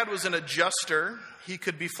 Dad was an adjuster. He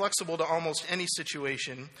could be flexible to almost any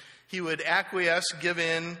situation. He would acquiesce, give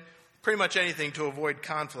in, pretty much anything to avoid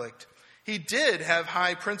conflict. He did have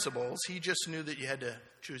high principles. He just knew that you had to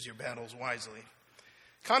choose your battles wisely.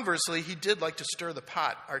 Conversely, he did like to stir the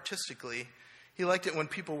pot artistically. He liked it when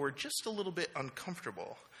people were just a little bit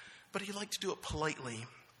uncomfortable, but he liked to do it politely.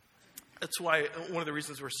 That's why one of the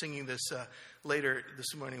reasons we're singing this later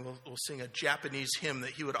this morning, we'll sing a Japanese hymn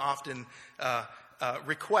that he would often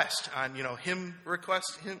request on, hymn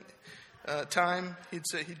request time. He'd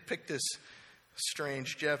pick this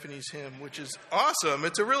strange Japanese hymn, which is awesome.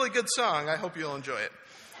 It's a really good song. I hope you'll enjoy it.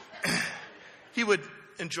 He would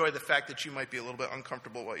enjoy the fact that you might be a little bit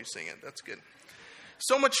uncomfortable while you sing it. That's good.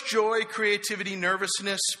 So much joy, creativity,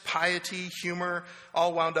 nervousness, piety, humor,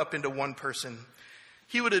 all wound up into one person.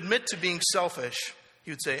 He would admit to being selfish. He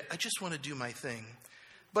would say, I just want to do my thing.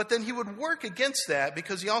 But then he would work against that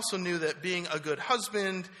because he also knew that being a good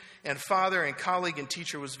husband and father and colleague and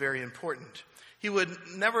teacher was very important. He would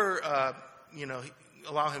never,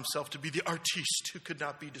 allow himself to be the artiste who could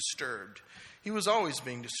not be disturbed. He was always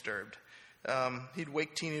being disturbed. He'd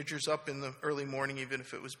wake teenagers up in the early morning, even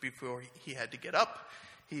if it was before he had to get up.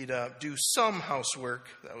 He'd do some housework.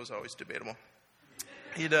 That was always debatable.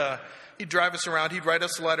 He'd drive us around. He'd write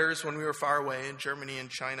us letters when we were far away in Germany and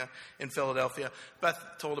China, in Philadelphia. Beth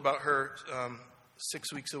told about her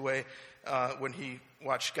 6 weeks away when he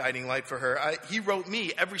watched Guiding Light for her. He wrote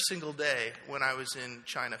me every single day when I was in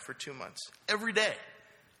China for 2 months. Every day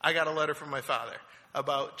I got a letter from my father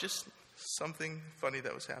about just something funny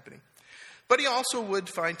that was happening. But he also would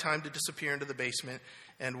find time to disappear into the basement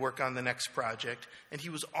and work on the next project. And he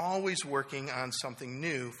was always working on something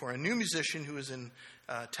new for a new musician who was in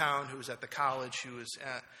town, who was at the college, who was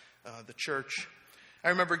at the church. I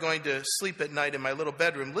remember going to sleep at night in my little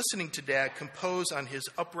bedroom, listening to Dad compose on his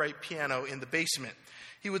upright piano in the basement.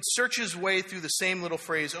 He would search his way through the same little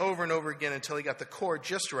phrase over and over again until he got the chord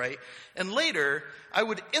just right. And later, I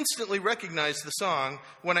would instantly recognize the song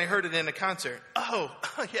when I heard it in a concert. Oh,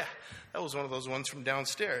 yeah, that was one of those ones from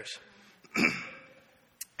downstairs.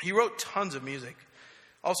 He wrote tons of music.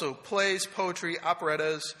 Also, plays, poetry,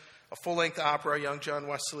 operettas, a full-length opera, Young John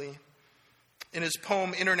Wesley. In his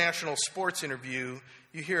poem, International Sports Interview,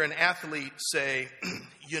 you hear an athlete say,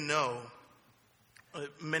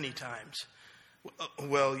 many times.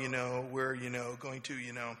 Well, we're, going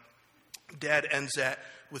to, Dad ends that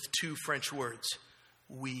with two French words.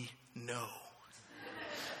 We know.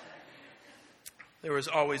 There was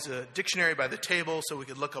always a dictionary by the table so we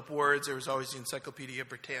could look up words. There was always the Encyclopedia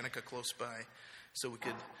Britannica close by so we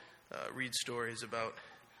could read stories about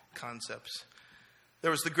concepts. There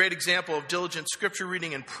was the great example of diligent scripture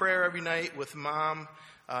reading and prayer every night with Mom.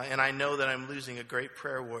 And I know that I'm losing a great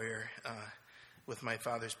prayer warrior with my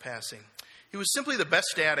father's passing. He was simply the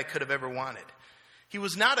best dad I could have ever wanted. He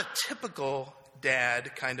was not a typical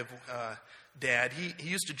dad kind of dad. He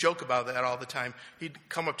used to joke about that all the time. He'd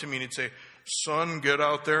come up to me and he'd say, son, get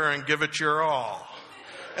out there and give it your all.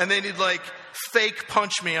 And then he'd fake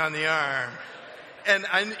punch me on the arm. And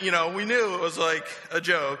we knew it was like a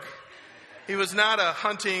joke. He was not a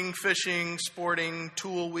hunting, fishing, sporting,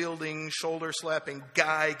 tool-wielding, shoulder-slapping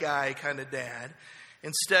guy kind of dad.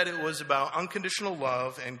 Instead, it was about unconditional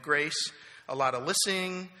love and grace, a lot of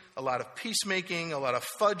listening, a lot of peacemaking, a lot of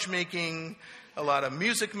fudge making, a lot of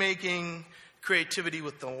music making, creativity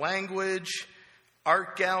with the language,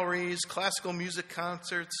 art galleries, classical music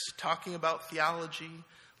concerts, talking about theology,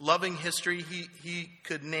 loving history. He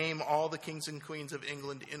could name all the kings and queens of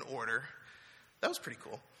England in order. That was pretty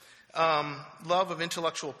cool. love of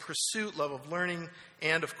intellectual pursuit, love of learning,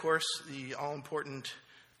 and, of course, the all-important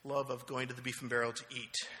love of going to the Beef and Barrel to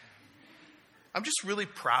eat. I'm just really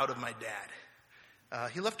proud of my dad.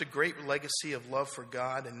 He left a great legacy of love for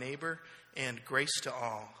God and neighbor and grace to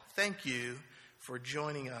all. Thank you for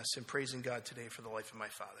joining us in praising God today for the life of my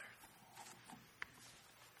father.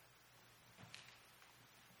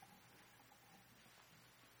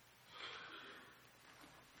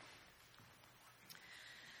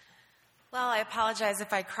 Well, I apologize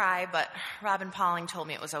if I cry, but Robin Pauling told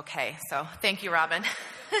me it was okay, so thank you, Robin.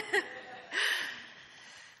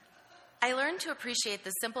 I learned to appreciate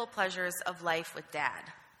the simple pleasures of life with Dad.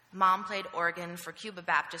 Mom played organ for Cuba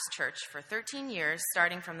Baptist Church for 13 years,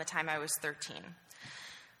 starting from the time I was 13.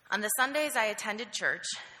 On the Sundays I attended church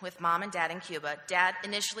with Mom and Dad in Cuba, Dad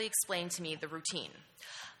initially explained to me the routine.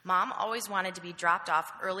 Mom always wanted to be dropped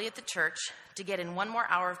off early at the church to get in one more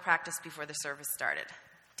hour of practice before the service started.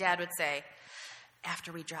 Dad would say,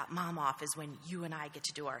 "After we drop Mom off is when you and I get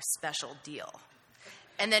to do our special deal."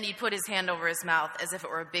 And then he'd put his hand over his mouth as if it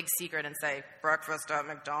were a big secret and say, "Breakfast at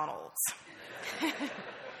McDonald's."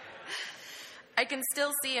 I can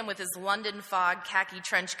still see him with his London fog khaki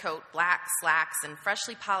trench coat, black slacks, and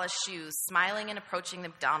freshly polished shoes, smiling and approaching the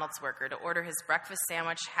McDonald's worker to order his breakfast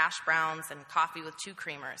sandwich, hash browns, and coffee with 2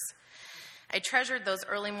 creamers. I treasured those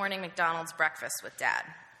early morning McDonald's breakfasts with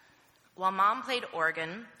Dad. While Mom played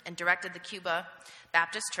organ and directed the Cuba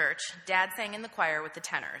Baptist Church, Dad sang in the choir with the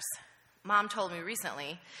tenors. Mom told me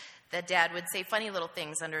recently that Dad would say funny little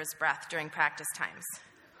things under his breath during practice times.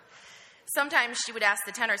 Sometimes she would ask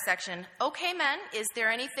the tenor section, "Okay, men, is there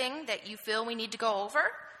anything that you feel we need to go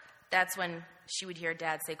over?" That's when she would hear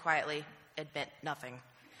Dad say quietly, "Admit nothing."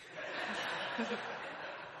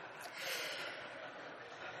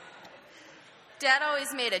 Dad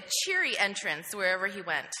always made a cheery entrance wherever he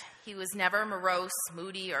went. He was never morose,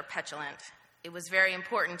 moody, or petulant. It was very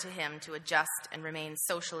important to him to adjust and remain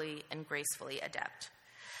socially and gracefully adept.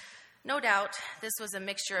 No doubt, this was a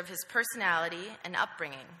mixture of his personality and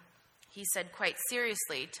upbringing. He said quite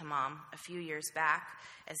seriously to Mom a few years back,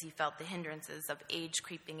 as he felt the hindrances of age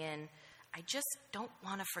creeping in, "I just don't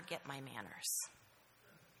want to forget my manners."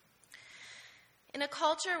 In a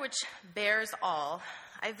culture which bears all,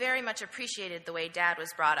 I very much appreciated the way Dad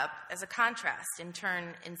was brought up as a contrast, in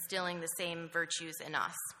turn instilling the same virtues in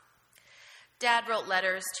us. Dad wrote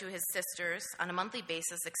letters to his sisters on a monthly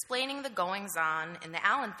basis explaining the goings-on in the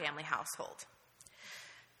Allen family household.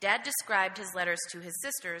 Dad described his letters to his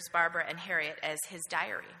sisters, Barbara and Harriet, as his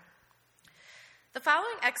diary. The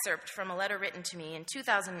following excerpt from a letter written to me in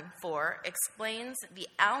 2004 explains the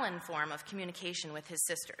Allen form of communication with his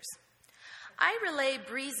sisters. I relay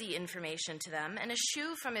breezy information to them and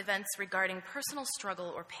eschew from events regarding personal struggle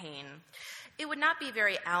or pain. It would not be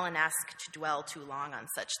very Allen-esque to dwell too long on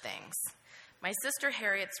such things. My sister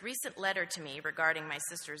Harriet's recent letter to me regarding my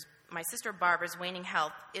sister Barbara's waning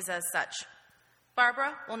health is as such.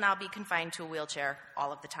 Barbara will now be confined to a wheelchair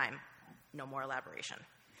all of the time. No more elaboration.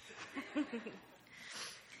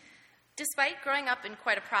 Despite growing up in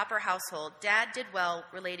quite a proper household, Dad did well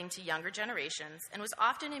relating to younger generations and was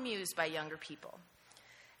often amused by younger people.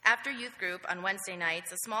 After youth group on Wednesday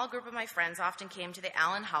nights, a small group of my friends often came to the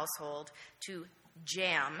Allen household to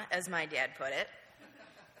jam, as my dad put it.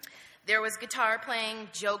 There was guitar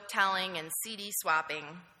playing, joke telling, and CD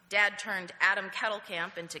swapping. Dad turned Adam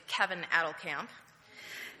Kettlecamp into Kevin Adelkamp.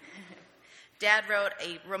 Dad wrote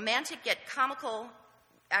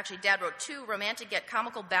Dad wrote 2 romantic yet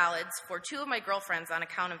comical ballads for 2 of my girlfriends on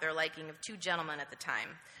account of their liking of 2 gentlemen at the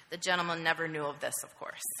time. The gentlemen never knew of this, of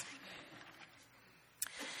course.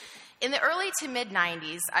 In the early to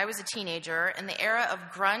mid-90s, I was a teenager, and the era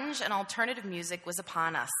of grunge and alternative music was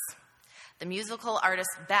upon us. The musical artist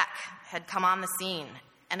Beck had come on the scene,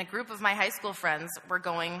 and a group of my high school friends were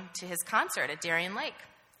going to his concert at Darien Lake.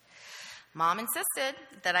 Mom insisted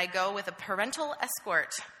that I go with a parental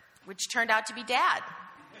escort, which turned out to be Dad.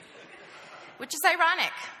 Which is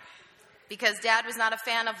ironic, because Dad was not a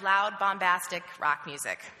fan of loud, bombastic rock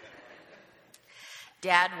music.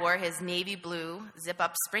 Dad wore his navy blue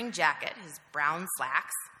zip-up spring jacket, his brown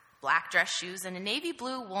slacks, black dress shoes, and a navy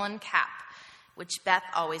blue woolen cap, which Beth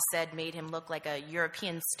always said made him look like a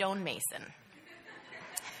European stonemason.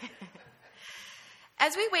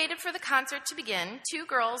 As we waited for the concert to begin, 2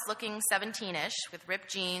 girls looking 17-ish with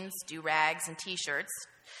ripped jeans, do-rags, and T-shirts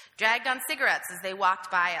dragged on cigarettes as they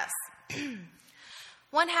walked by us.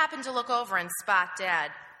 One happened to look over and spot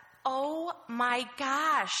Dad. "Oh my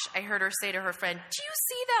gosh," I heard her say to her friend, "Do you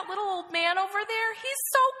see that little old man over there? He's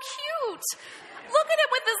so cute. Look at him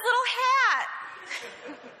with his little hat."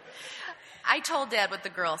 I told Dad what the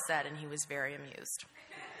girl said, and he was very amused.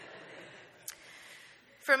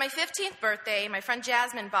 For my 15th birthday, my friend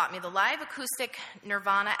Jasmine bought me the live acoustic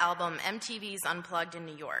Nirvana album, MTV's Unplugged in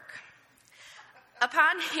New York.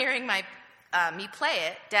 Upon hearing me play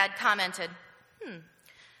it, Dad commented, there's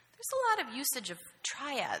a lot of usage of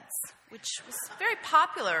triads, which was very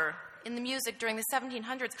popular in the music during the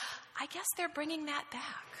 1700s. I guess they're bringing that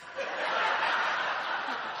back.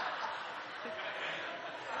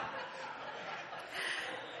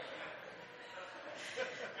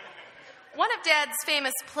 One of Dad's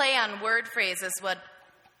famous play on word phrases was,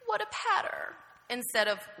 "What a patter," instead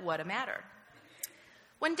of "what a matter."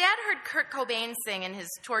 When Dad heard Kurt Cobain sing in his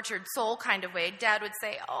tortured soul kind of way, Dad would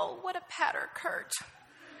say, "Oh, what a patter, Kurt."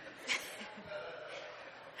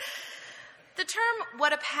 The term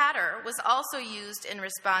 "what a patter" was also used in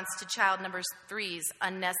response to child number 3's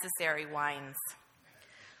unnecessary whines.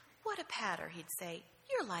 "What a patter," he'd say.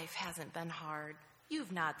 "Your life hasn't been hard.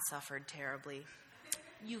 You've not suffered terribly.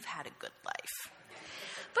 You've had a good life."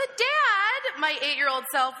 "But Dad," my 8-year-old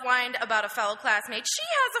self whined about a fellow classmate, "she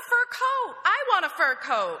has a fur coat. I want a fur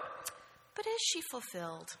coat." "But is she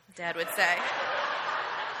fulfilled?" Dad would say.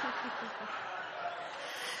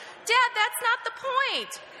 "Dad, that's not the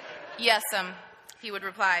point." "Yes'm," he would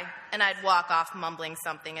reply, and I'd walk off mumbling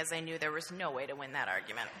something as I knew there was no way to win that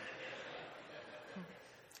argument.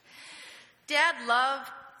 Dad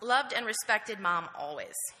loved and respected Mom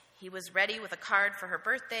always. He was ready with a card for her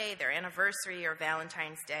birthday, their anniversary, or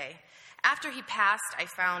Valentine's Day. After he passed, I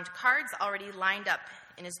found cards already lined up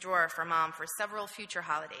in his drawer for Mom for several future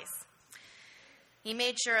holidays. He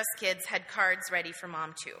made sure us kids had cards ready for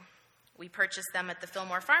Mom, too. We purchased them at the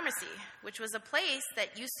Fillmore Pharmacy, which was a place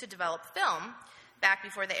that used to develop film back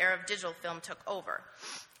before the era of digital film took over.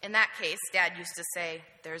 In that case, Dad used to say,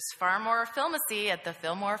 "There's far more filmacy at the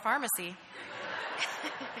Fillmore Pharmacy."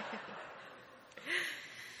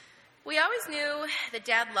 We always knew that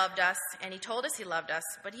Dad loved us, and he told us he loved us,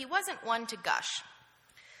 but he wasn't one to gush.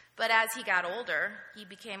 But as he got older, he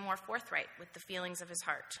became more forthright with the feelings of his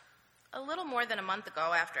heart. A little more than a month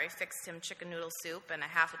ago, after I fixed him chicken noodle soup and a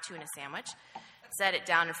half a tuna sandwich, set it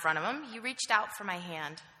down in front of him, he reached out for my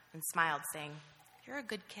hand and smiled, saying, "You're a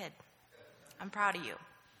good kid. I'm proud of you.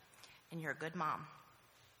 And you're a good mom."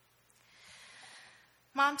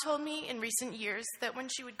 Mom told me in recent years that when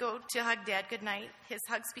she would go to hug Dad goodnight, his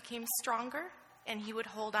hugs became stronger and he would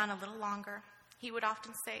hold on a little longer. He would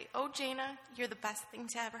often say, "Oh, Jana, you're the best thing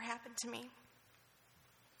to ever happen to me."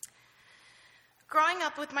 Growing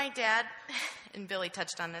up with my dad, and Billy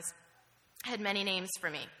touched on this, had many names for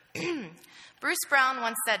me. Bruce Brown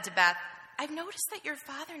once said to Beth, "I've noticed that your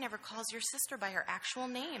father never calls your sister by her actual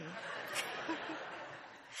name."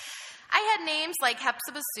 I had names like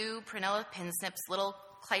Hepzibah Sue, Prunella Pinsnips, Little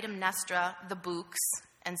Clytemnestra, the Books,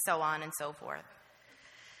 and so on and so forth.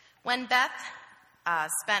 When Beth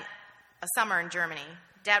spent a summer in Germany,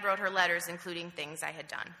 Dad wrote her letters including things I had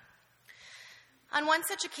done. On one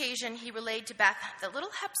such occasion, he relayed to Beth that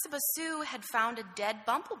little Hepzibah Sue had found a dead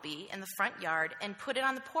bumblebee in the front yard and put it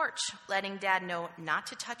on the porch, letting Dad know not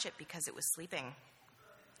to touch it because it was sleeping.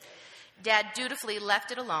 Dad dutifully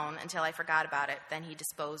left it alone until I forgot about it. Then he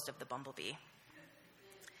disposed of the bumblebee.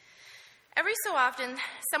 Every so often,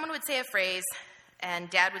 someone would say a phrase,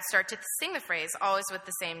 and Dad would start to sing the phrase, always with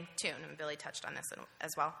the same tune, and Billy touched on this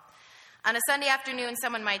as well. On a Sunday afternoon,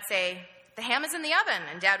 someone might say, "The ham is in the oven,"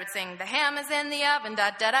 and Dad would sing, "The ham is in the oven,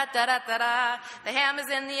 da-da-da-da-da-da-da. The ham is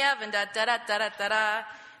in the oven, da-da-da-da-da-da-da."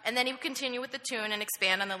 And then he would continue with the tune and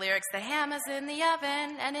expand on the lyrics, "The ham is in the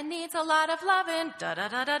oven, and it needs a lot of lovin',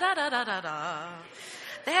 da-da-da-da-da-da-da-da.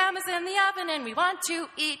 The ham is in the oven, and we want to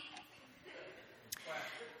eat."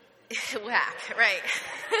 Whack, right.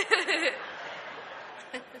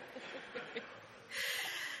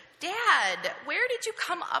 "Dad, where did you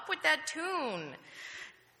come up with that tune?"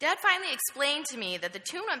 Dad finally explained to me that the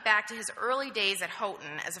tune went back to his early days at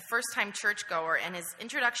Houghton as a first-time churchgoer and his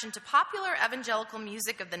introduction to popular evangelical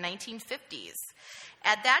music of the 1950s.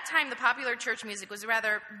 At that time, the popular church music was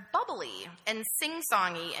rather bubbly and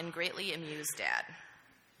sing-songy and greatly amused Dad.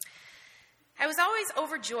 I was always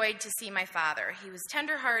overjoyed to see my father. He was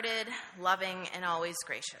tender-hearted, loving, and always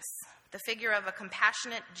gracious. The figure of a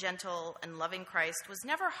compassionate, gentle, and loving Christ was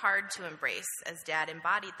never hard to embrace, as Dad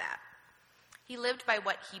embodied that. He lived by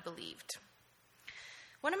what he believed.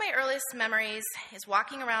 One of my earliest memories is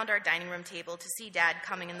walking around our dining room table to see Dad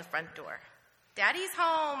coming in the front door. "Daddy's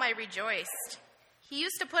home," I rejoiced. He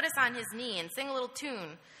used to put us on his knee and sing a little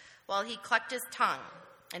tune while he clucked his tongue.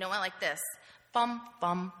 And it went like this. Bum,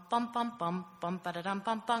 bum, bum, bum, bum, bum, ba-da-dum,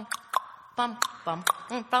 bum, bum, bum, bum,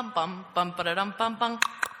 bum, bum, bum, ba-da-dum, bum, bum.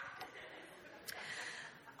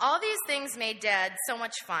 All these things made Dad so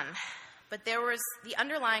much fun. but there was the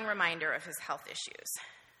underlying reminder of his health issues.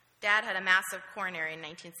 Dad had a massive coronary in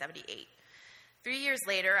 1978. 3 years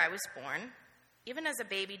later, I was born. Even as a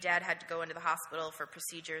baby, Dad had to go into the hospital for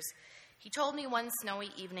procedures. He told me one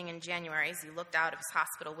snowy evening in January as he looked out of his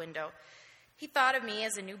hospital window, he thought of me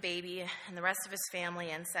as a new baby and the rest of his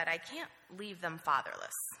family and said, "I can't leave them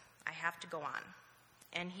fatherless. I have to go on."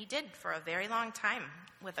 And he did for a very long time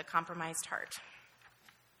with a compromised heart.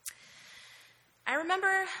 I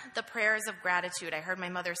remember the prayers of gratitude I heard my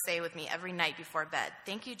mother say with me every night before bed.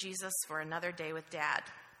 "Thank you, Jesus, for another day with Dad."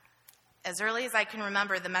 As early as I can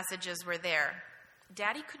remember, the messages were there.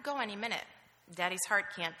 Daddy could go any minute. Daddy's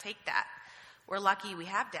heart can't take that. We're lucky we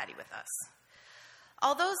have Daddy with us.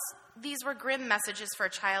 Although these were grim messages for a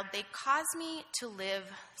child, they caused me to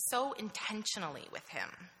live so intentionally with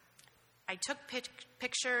him. I took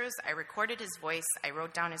pictures, I recorded his voice, I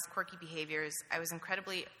wrote down his quirky behaviors. I was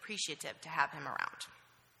incredibly appreciative to have him around.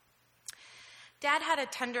 Dad had a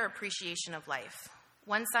tender appreciation of life.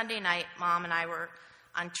 One Sunday night, Mom and I were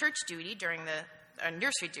on church duty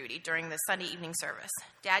nursery duty during the Sunday evening service.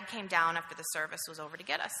 Dad came down after the service was over to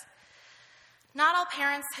get us. Not all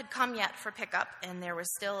parents had come yet for pickup, and there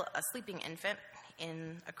was still a sleeping infant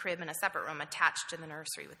in a crib in a separate room attached to the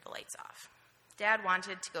nursery with the lights off. Dad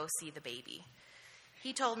wanted to go see the baby.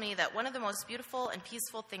 He told me that one of the most beautiful and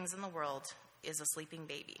peaceful things in the world is a sleeping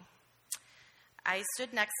baby. I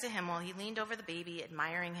stood next to him while he leaned over the baby,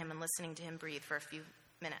 admiring him and listening to him breathe for a few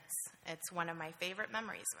minutes. It's one of my favorite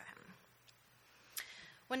memories with him.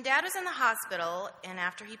 When Dad was in the hospital and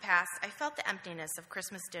after he passed, I felt the emptiness of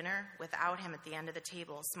Christmas dinner without him at the end of the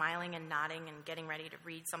table, smiling and nodding and getting ready to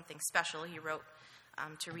read something special he wrote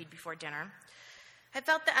to read before dinner. I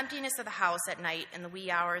felt the emptiness of the house at night in the wee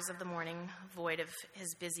hours of the morning, void of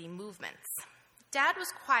his busy movements. Dad was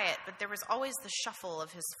quiet, but there was always the shuffle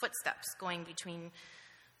of his footsteps going between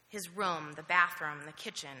his room, the bathroom, the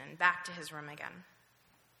kitchen, and back to his room again.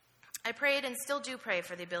 I prayed and still do pray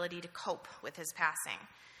for the ability to cope with his passing.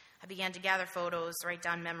 I began to gather photos, write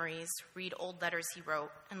down memories, read old letters he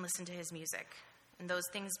wrote, and listen to his music. And those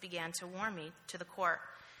things began to warm me to the core.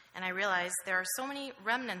 And I realized there are so many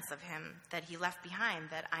remnants of him that he left behind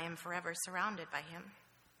that I am forever surrounded by him.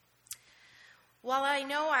 While I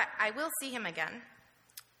know I will see him again,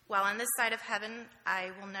 while on this side of heaven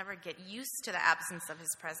I will never get used to the absence of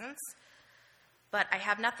his presence, but I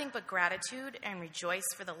have nothing but gratitude and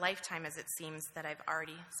rejoice for the lifetime, as it seems, that I've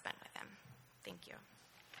already spent with him. Thank you.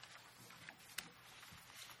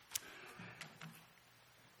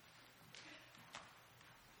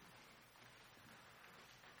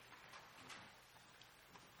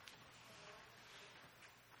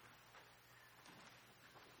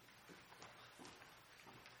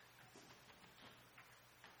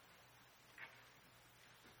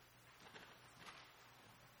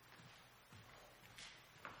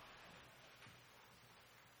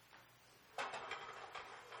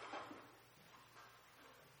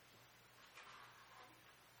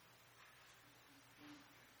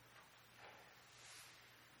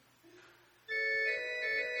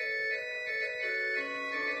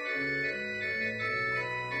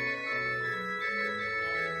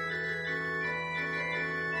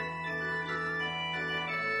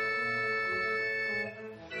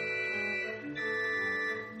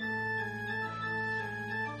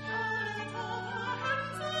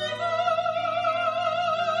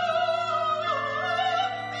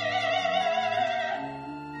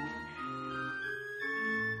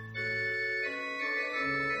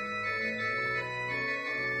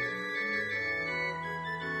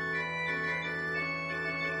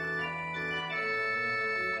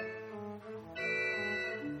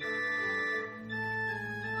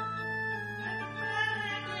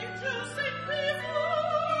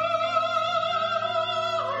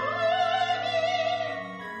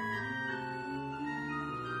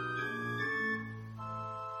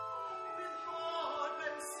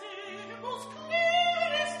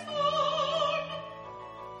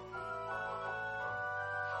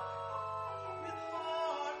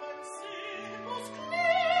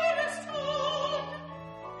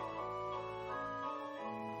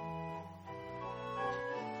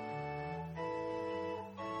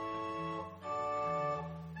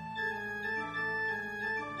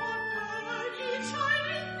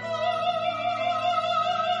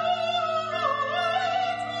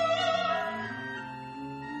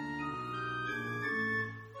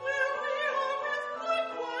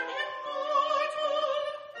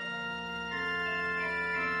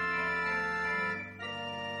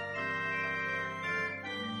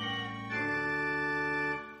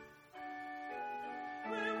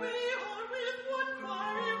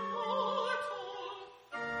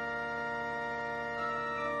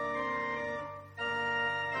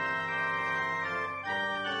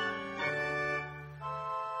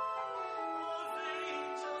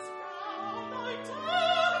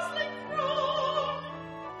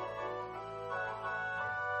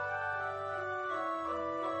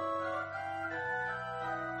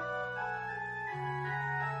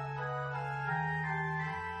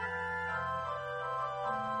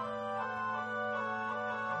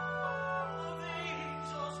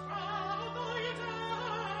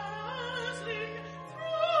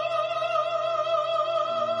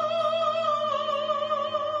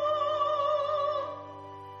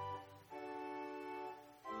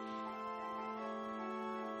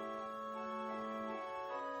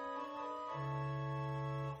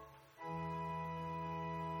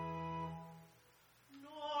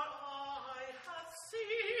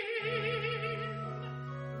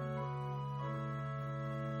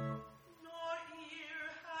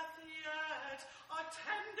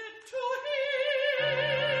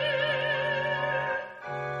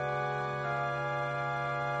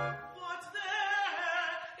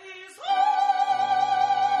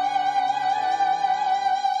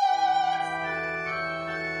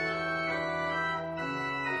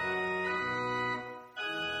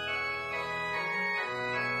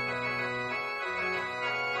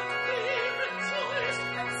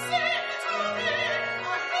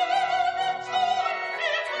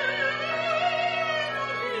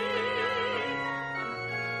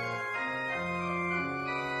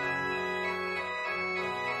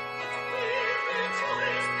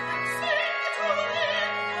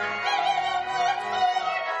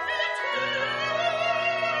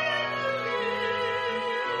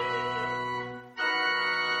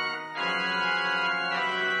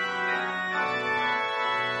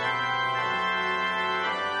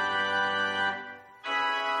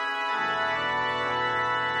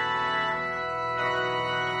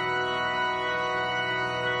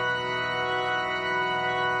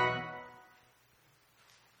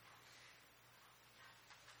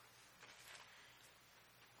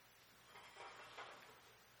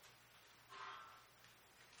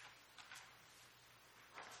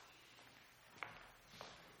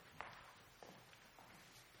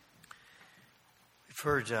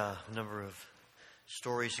 heard a number of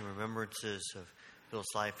stories and remembrances of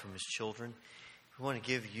Bill's life from his children. We want to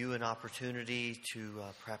give you an opportunity to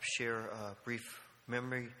perhaps share a brief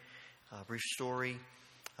memory, a brief story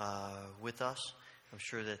with us. I'm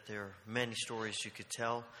sure that there are many stories you could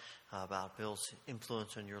tell about Bill's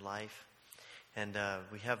influence on your life. And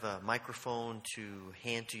we have a microphone to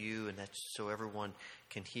hand to you, and that's so everyone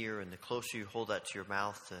can hear. And the closer you hold that to your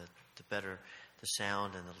mouth, the better the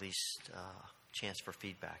sound and the least chance for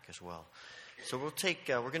feedback as well. So we're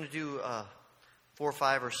going to do 4 or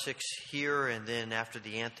 5 or 6 here, and then after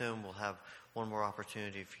the anthem, we'll have one more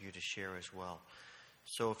opportunity for you to share as well.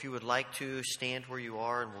 So if you would like to, stand where you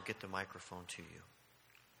are, and we'll get the microphone to you.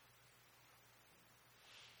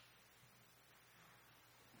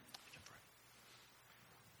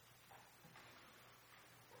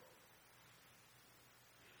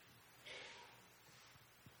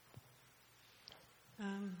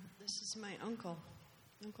 This is my Uncle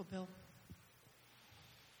Bill.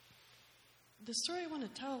 The story I want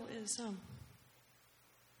to tell is,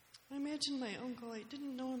 I imagine my uncle, I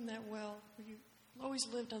didn't know him that well. He always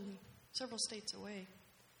lived on several states away.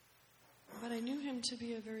 But I knew him to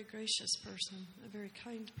be a very gracious person, a very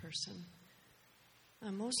kind person,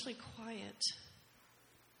 mostly quiet.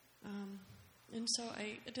 And so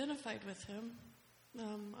I identified with him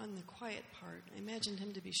on the quiet part. I imagined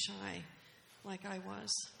him to be shy, like I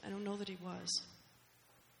was. I don't know that he was.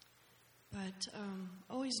 But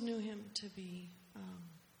always knew him to be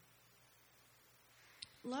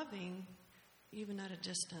loving, even at a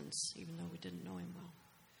distance, even though we didn't know him well.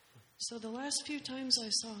 So the last few times I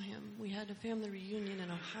saw him, we had a family reunion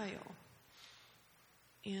in Ohio.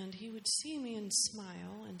 And he would see me and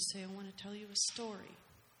smile and say, "I want to tell you a story."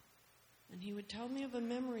 And he would tell me of a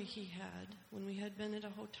memory he had when we had been at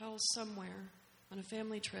a hotel somewhere on a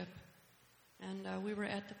family trip. And we were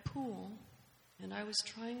at the pool, and I was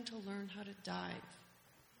trying to learn how to dive.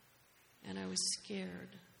 And I was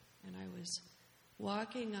scared. And I was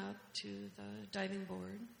walking up to the diving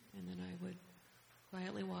board, and then I would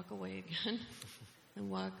quietly walk away again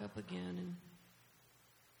and walk up again and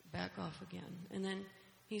back off again. And then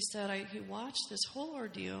he said, he watched this whole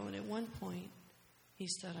ordeal, and at one point he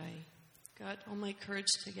said, I got all my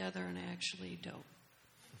courage together and I actually dove.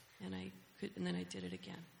 And then I did it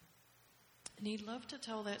again. And he loved to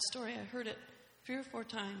tell that story. I heard it 3 or 4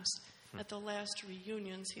 times at the last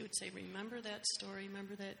reunions. He would say, "Remember that story,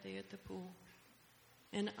 remember that day at the pool."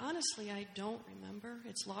 And honestly, I don't remember.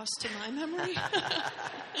 It's lost to my memory.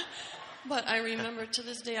 But I remember to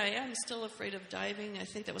this day, I am still afraid of diving. I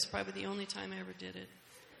think that was probably the only time I ever did it.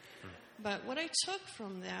 But what I took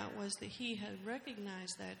from that was that he had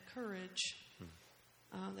recognized that courage,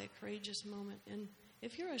 that courageous moment. And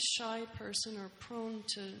if you're a shy person or prone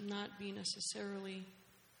to not be necessarily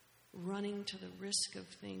running to the risk of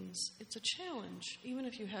things, it's a challenge. Even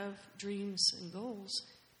if you have dreams and goals,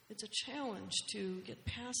 it's a challenge to get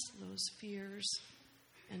past those fears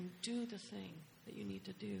and do the thing that you need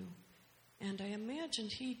to do. And I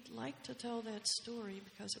imagined he'd like to tell that story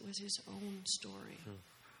because it was his own story.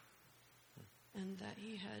 And that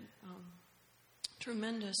he had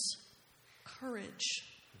tremendous courage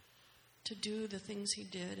to do the things he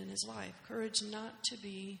did in his life. Courage not to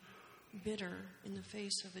be bitter in the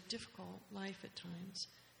face of a difficult life at times.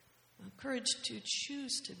 Courage to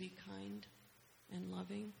choose to be kind and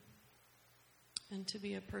loving, and to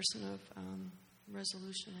be a person of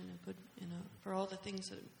resolution and for all the things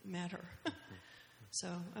that matter.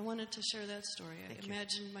 So I wanted to share that story. I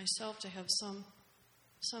imagined myself to have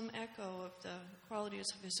some echo of the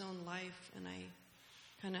qualities of his own life, and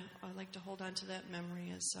I like to hold on to that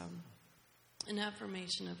memory as an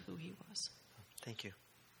affirmation of who he was. Thank you.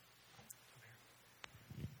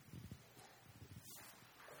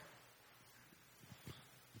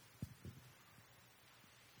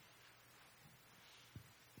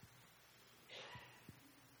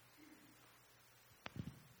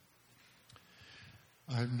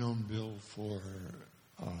 I've known Bill for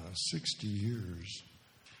 60 years,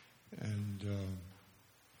 and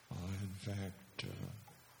in fact,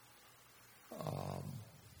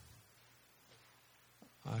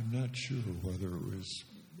 I'm not sure whether it was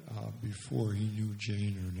before he knew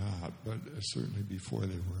Jane or not, but certainly before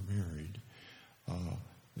they were married.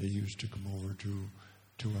 They used to come over to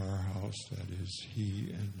our house, that is,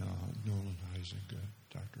 he and Nolan Heisinger,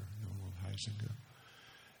 Dr. Nolan Heisinger.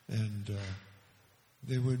 And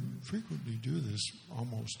they would frequently do this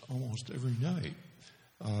almost every night.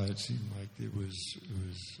 It seemed like it was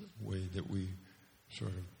a way that we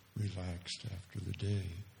sort of relaxed after the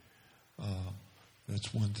day.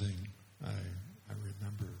 That's one thing I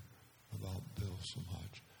remember about Bill so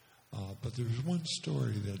much. But there's one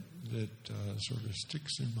story that sort of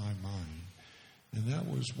sticks in my mind, and that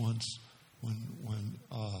was once when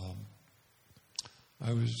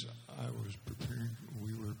I was preparing.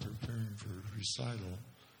 We were preparing for a recital,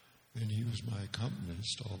 and he was my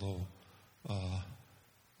accompanist. Although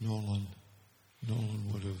Nolan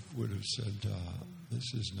would have said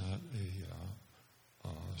this is not a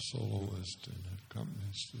soloist and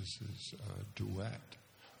accompanist. This is a duet,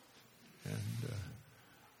 and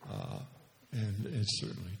it's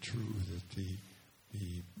certainly true that the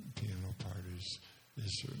piano part is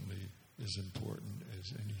certainly as important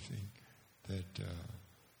as anything that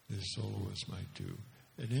the soloist might do.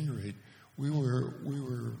 At any rate, we were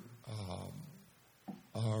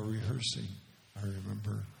rehearsing. I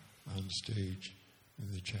remember on stage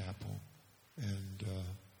in the chapel, and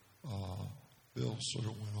Bill sort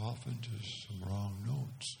of went off into some wrong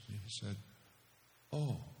notes. He said,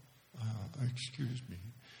 "Oh, excuse me,"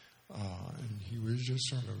 and he was just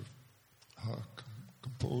sort of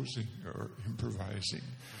composing or improvising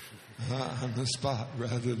on the spot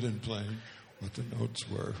rather than playing what the notes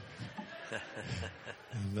were.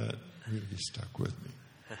 And that really stuck with me.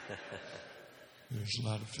 There's a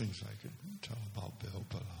lot of things I could tell about Bill,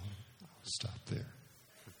 but I'll stop there.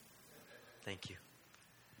 Thank you.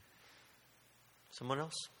 Someone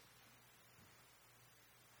else?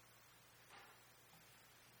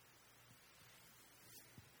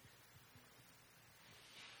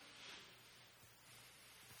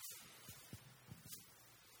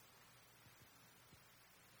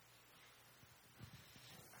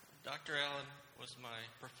 Dr. Allen was my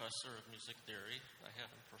professor of music theory. I had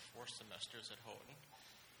him for 4 semesters at Houghton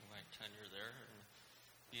in my tenure there. And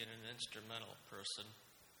being an instrumental person,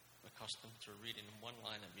 accustomed to reading one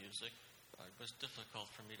line of music, it was difficult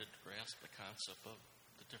for me to grasp the concept of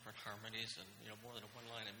the different harmonies and, more than one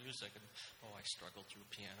line of music. And, I struggled through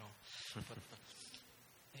piano. But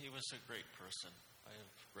he was a great person. I have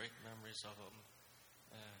great memories of him.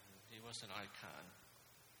 And he was an icon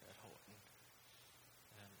at Houghton.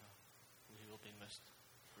 And he will be missed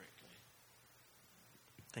greatly.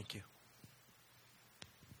 Thank you.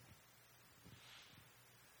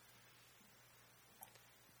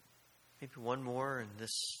 Maybe one more in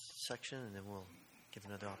this section, and then we'll give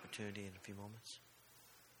another opportunity in a few moments.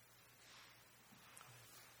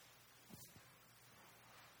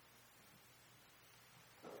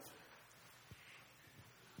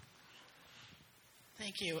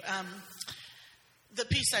 Thank you. The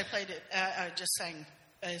piece I played, just sang,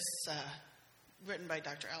 is written by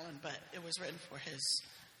Dr. Allen, but it was written for his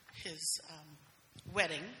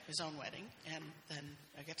wedding, his own wedding, and then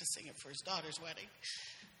I get to sing it for his daughter's wedding.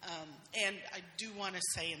 And I do want to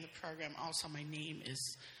say in the program also my name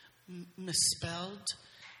is misspelled.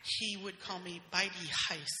 He would call me Beide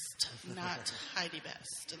Heist, not Heidi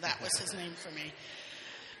Best. That was his name for me.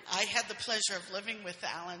 I had the pleasure of living with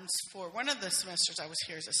the Allens for one of the semesters I was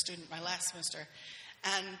here as a student, my last semester.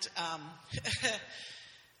 And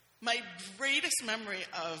my greatest memory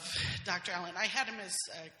of Dr. Allen, I had him as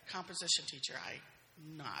a composition teacher.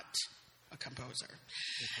 I'm not a composer.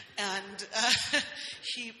 And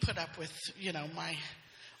he put up with,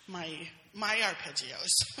 my arpeggios,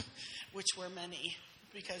 which were many,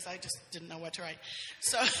 because I just didn't know what to write.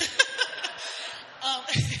 So,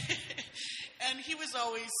 and he was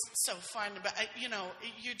always so fun. But,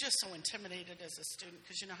 you're just so intimidated as a student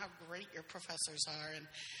because you know how great your professors are. And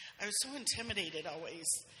I was so intimidated always.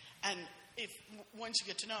 And once you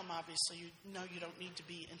get to know him, obviously, you don't need to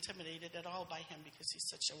be intimidated at all by him because he's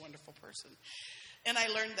such a wonderful person. And I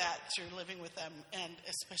learned that through living with them, and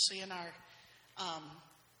especially in our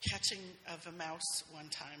catching of a mouse one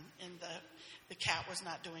time, and the cat was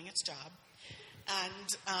not doing its job.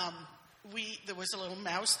 And there was a little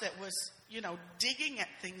mouse that was, digging at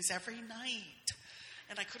things every night,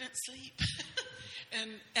 and I couldn't sleep.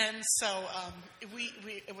 And so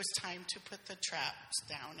it was time to put the traps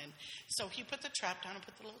down, and so he put the trap down and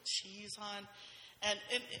put the little cheese on, and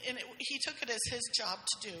he took it as his job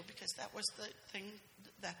to do because that was the thing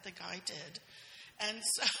that the guy did, and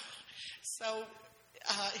so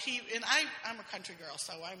I'm a country girl,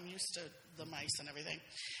 so I'm used to the mice and everything.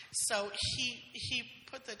 So he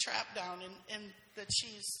put the trap down, and the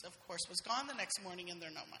cheese, of course, was gone the next morning, and there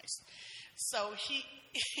are no mice. So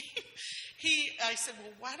I said,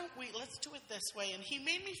 well, why don't let's do it this way. And he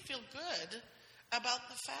made me feel good about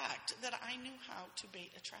the fact that I knew how to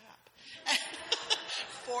bait a trap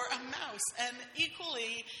for a mouse. And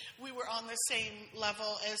equally, we were on the same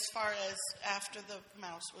level as far as after the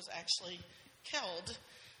mouse was actually killed.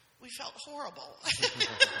 we felt horrible.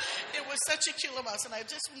 It was such a cute little mouse, and I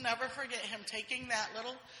just will never forget him taking that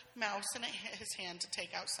little mouse in his hand to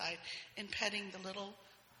take outside and petting the little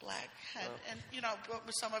black head. And,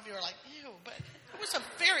 some of you are like, ew, but it was a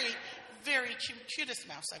very, very cutest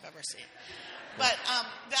mouse I've ever seen. But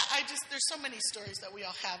there's so many stories that we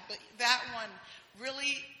all have, but that one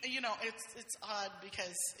really, it's odd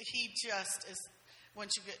because he just is,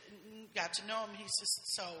 once you got to know him, he's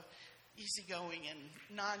just so easygoing and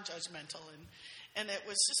non-judgmental, and it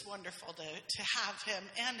was just wonderful to have him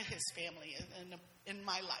and his family in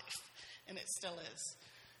my life, and it still is.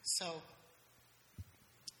 So,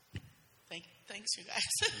 thanks, you guys.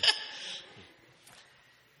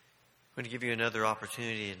 I'm going to give you another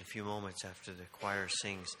opportunity in a few moments after the choir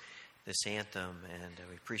sings this anthem, and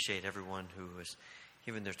we appreciate everyone who has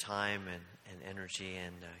given their time and energy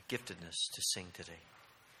and giftedness to sing today.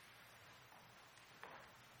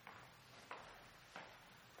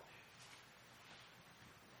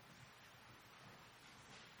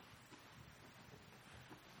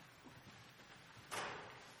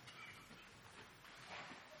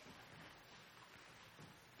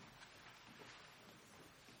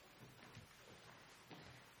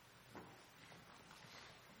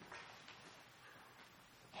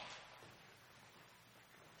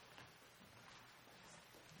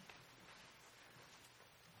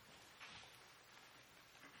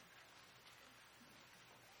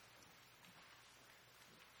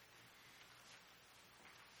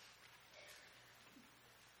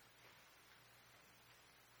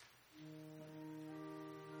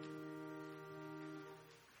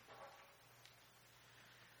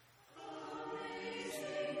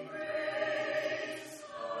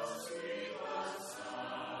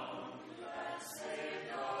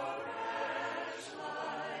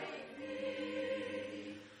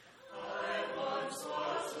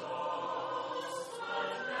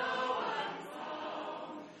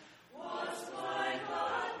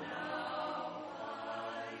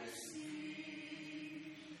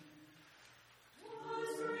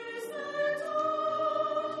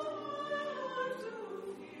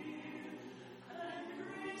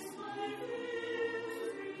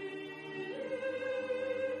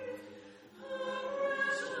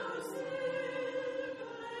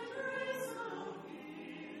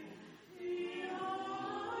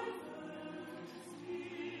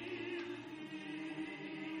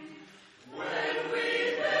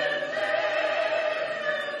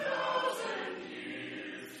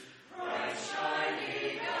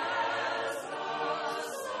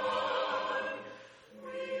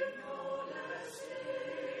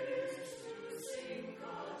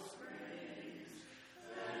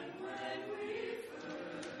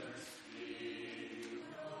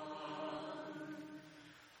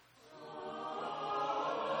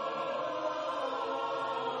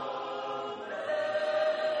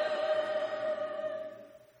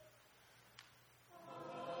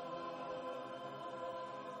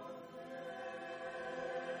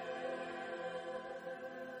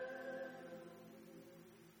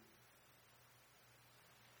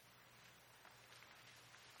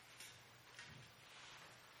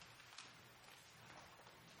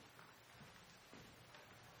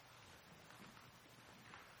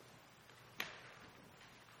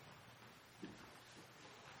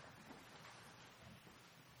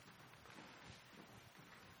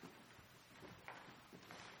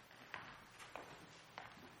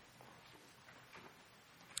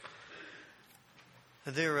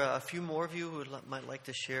 Are there a few more of you who might like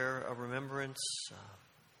to share a remembrance, a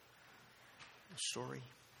story?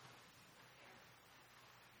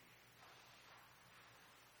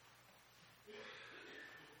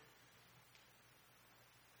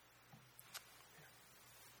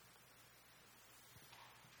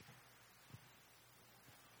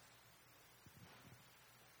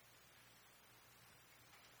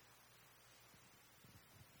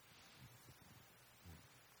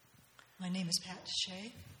 My name is Pat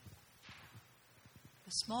Shea,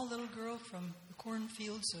 a small little girl from the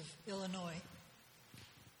cornfields of Illinois.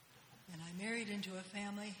 And I married into a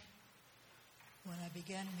family. When I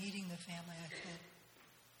began meeting the family, I thought,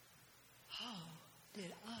 how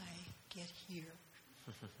did I get here?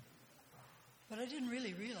 But I didn't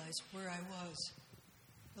really realize where I was.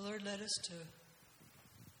 The Lord led us to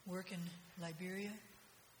work in Liberia,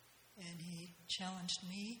 and He challenged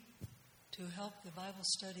me to help the Bible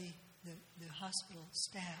study, the hospital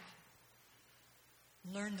staff,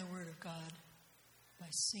 learn the Word of God by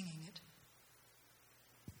singing it.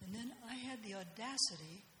 And then I had the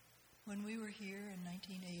audacity, when we were here in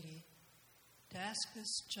 1980, to ask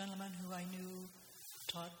this gentleman who I knew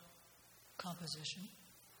taught composition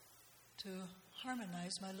to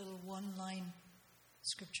harmonize my little one-line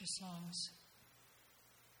scripture songs.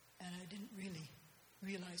 And I didn't really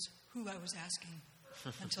realize who I was asking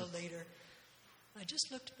until later. I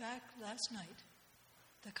just looked back last night,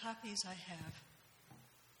 the copies I have.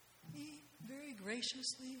 He very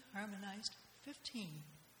graciously harmonized 15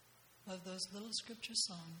 of those little scripture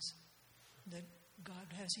songs that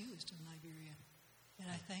God has used in Liberia. And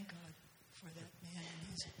I thank God for that man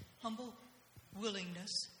and his humble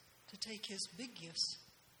willingness to take his big gifts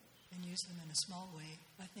and use them in a small way.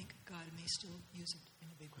 I think God may still use it in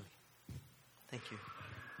a big way. Thank you.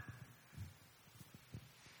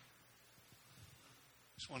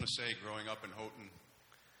 I just want to say, growing up in Houghton,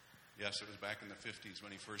 yes, it was back in the 50s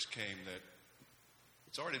when he first came, that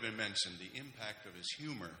it's already been mentioned, the impact of his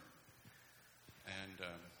humor and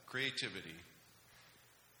creativity.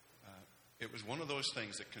 It was one of those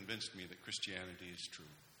things that convinced me that Christianity is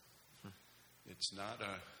true. It's not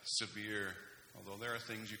a severe, although there are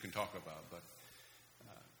things you can talk about, but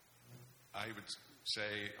I would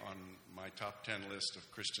say on my top 10 list of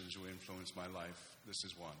Christians who influenced my life, this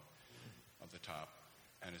is one of the top.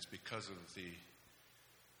 And it's because of the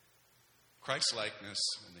Christ-likeness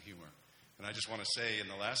and the humor. And I just want to say, in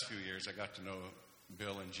the last few years, I got to know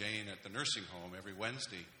Bill and Jane at the nursing home. Every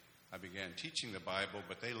Wednesday, I began teaching the Bible,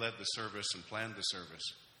 but they led the service and planned the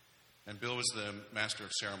service. And Bill was the master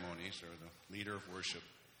of ceremonies, or the leader of worship.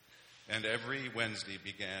 And every Wednesday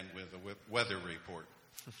began with a weather report.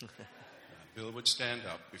 Bill would stand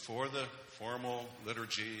up before the formal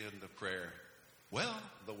liturgy and the prayer. Well,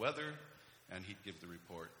 the weather, and he'd give the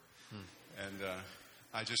report. And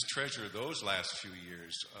I just treasure those last few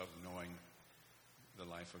years of knowing the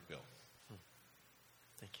life of Bill.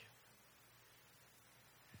 Thank you.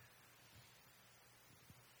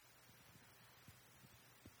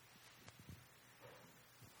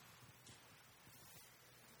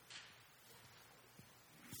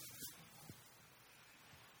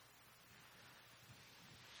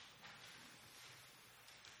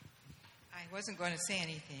 I wasn't going to say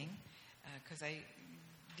anything because I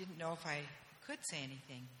didn't know if I could say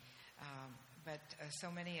anything. But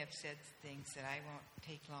so many have said things that I won't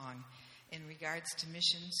take long. In regards to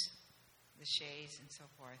missions, the Shays and so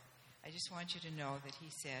forth, I just want you to know that he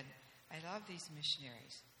said, I love these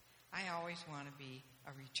missionaries. I always want to be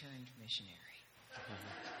a returned missionary.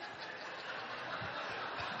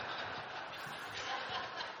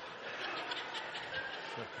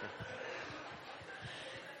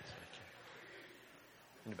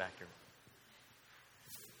 In the back here.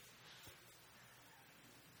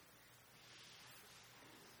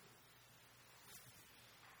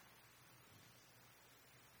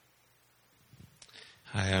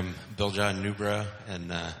 Hi, I'm Bill John Newbrough,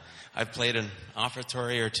 and I've played an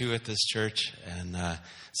offertory or two at this church, and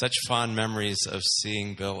such fond memories of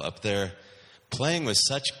seeing Bill up there playing with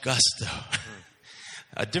such gusto.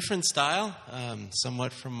 A different style,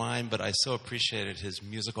 somewhat from mine, but I so appreciated his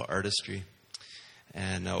musical artistry.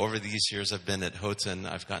 And over these years I've been at Houghton,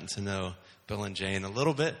 I've gotten to know Bill and Jane a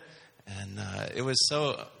little bit, and it was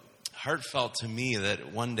so heartfelt to me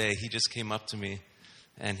that one day he just came up to me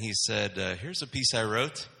and he said, here's a piece I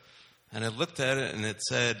wrote. And I looked at it and it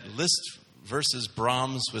said, Liszt versus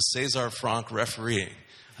Brahms with César Franck refereeing.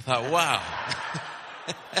 I thought, wow,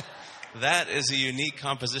 that is a unique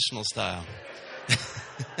compositional style.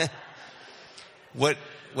 What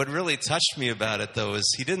really touched me about it, though,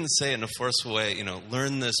 is he didn't say it in a forceful way,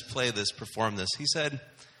 learn this, play this, perform this. He said,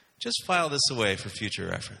 just file this away for future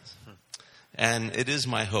reference. And it is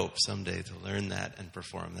my hope someday to learn that and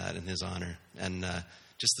perform that in his honor. And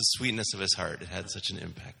just the sweetness of his heart, it had such an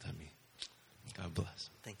impact on me. God bless.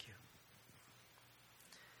 Thank you.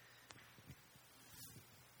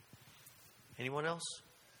 Anyone else?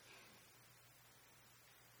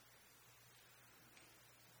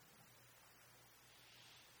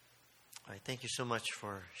 All right, thank you so much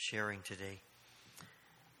for sharing today. I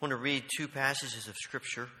want to read two passages of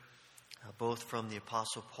Scripture, both from the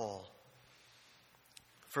Apostle Paul.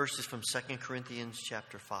 First is from 2 Corinthians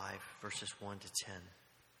chapter 5, verses 1 to 10.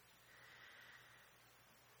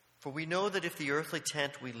 For we know that if the earthly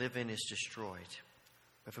tent we live in is destroyed,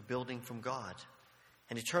 we have a building from God,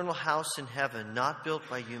 an eternal house in heaven, not built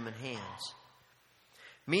by human hands.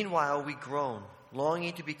 Meanwhile we groan,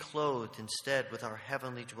 longing to be clothed instead with our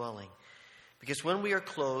heavenly dwelling, because when we are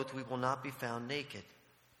clothed we will not be found naked.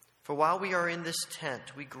 For while we are in this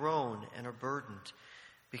tent we groan and are burdened,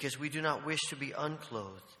 because we do not wish to be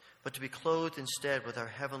unclothed, but to be clothed instead with our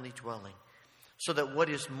heavenly dwelling, so that what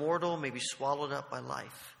is mortal may be swallowed up by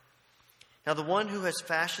life. Now the one who has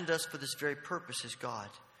fashioned us for this very purpose is God,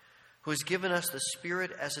 who has given us the Spirit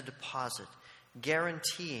as a deposit.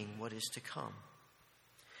 guaranteeing what is to come.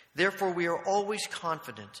 Therefore, we are always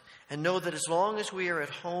confident and know that as long as we are at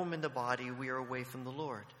home in the body, we are away from the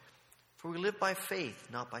Lord. For we live by faith,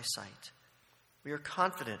 not by sight. We are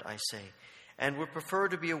confident, I say, and would prefer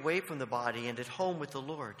to be away from the body and at home with the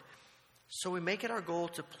Lord. So we make it our goal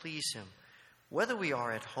to please him, whether we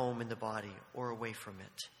are at home in the body or away from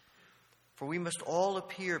it. For we must all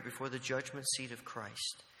appear before the judgment seat of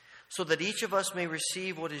Christ, so that each of us may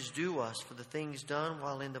receive what is due us for the things done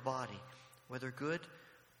while in the body, whether good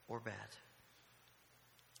or bad.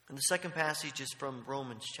 And the second passage is from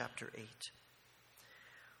Romans chapter 8.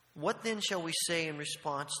 What then shall we say in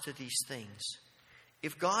response to these things?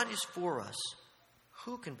 If God is for us,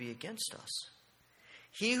 who can be against us?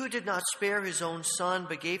 He who did not spare his own son,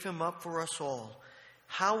 but gave him up for us all,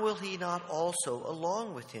 how will he not also,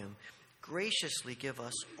 along with him, graciously give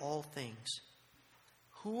us all things?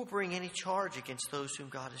 Who will bring any charge against those whom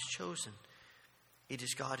God has chosen? It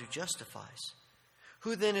is God who justifies.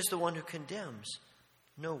 Who then is the one who condemns?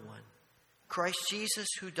 No one. Christ Jesus,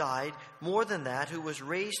 who died, more than that, who was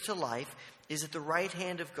raised to life, is at the right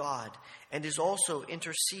hand of God and is also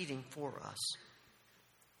interceding for us.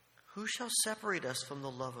 Who shall separate us from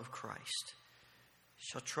the love of Christ?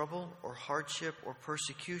 Shall trouble or hardship or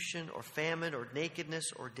persecution or famine or nakedness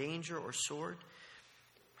or danger or sword?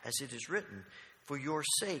 As it is written, for your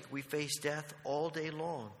sake we face death all day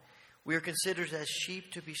long. We are considered as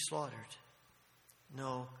sheep to be slaughtered.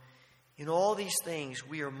 No, in all these things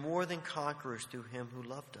we are more than conquerors through him who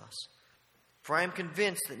loved us. For I am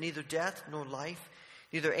convinced that neither death nor life,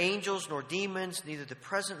 neither angels nor demons, neither the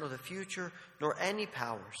present nor the future, nor any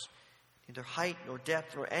powers, neither height nor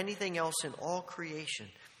depth nor anything else in all creation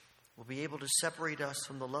will be able to separate us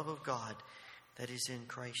from the love of God that is in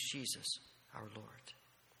Christ Jesus our Lord.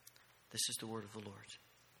 This is the word of the Lord.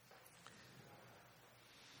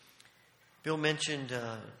 Bill mentioned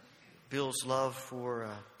Bill's love for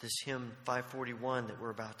this hymn 541 that we're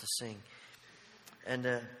about to sing.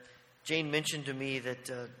 And Jane mentioned to me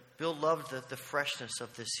that Bill loved the freshness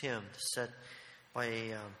of this hymn set by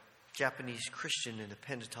a Japanese Christian in the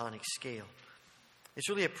pentatonic scale. It's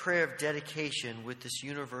really a prayer of dedication with this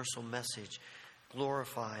universal message,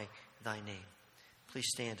 glorify thy name. Please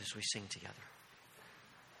stand as we sing together.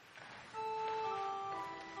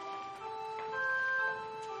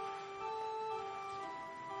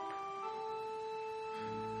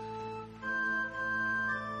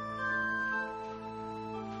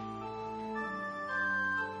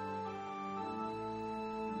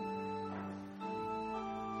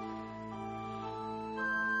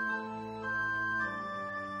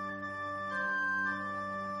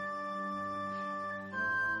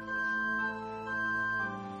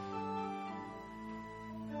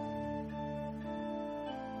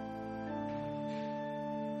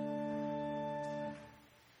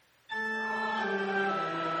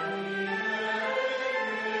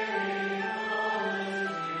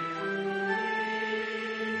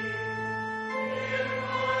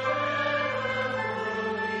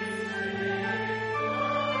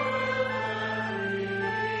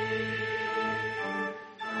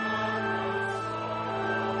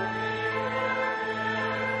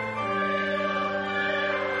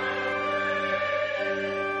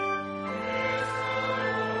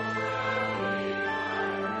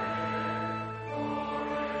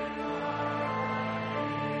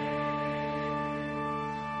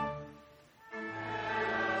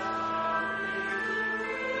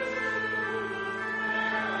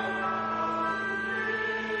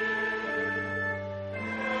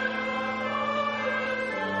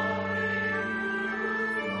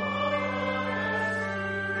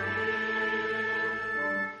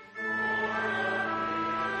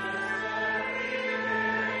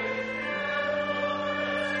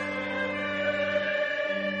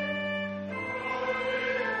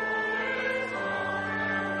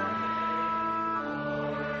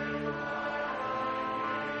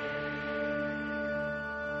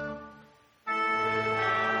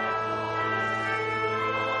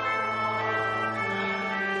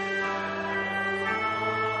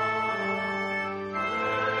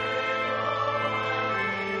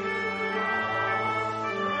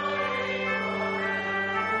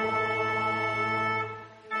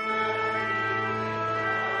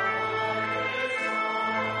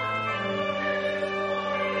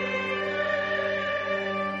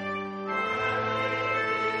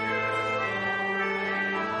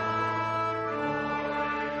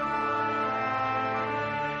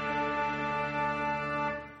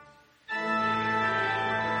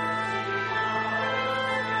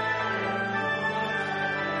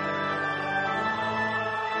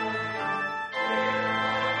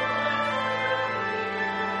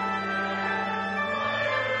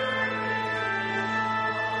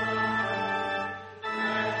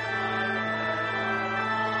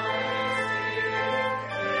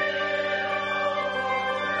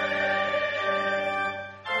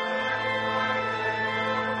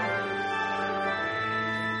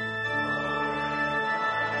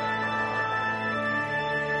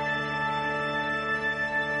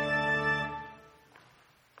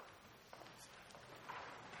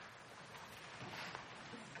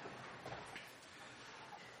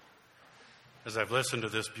 As I've listened to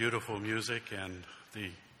this beautiful music and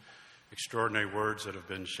the extraordinary words that have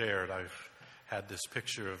been shared, I've had this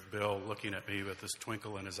picture of Bill looking at me with this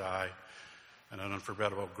twinkle in his eye and an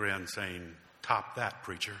unforgettable grin saying, "Top that,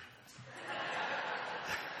 preacher."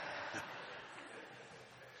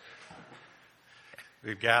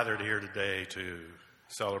 We've gathered here today to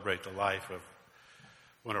celebrate the life of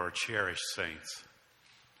one of our cherished saints.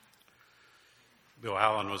 Bill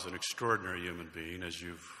Allen was an extraordinary human being, as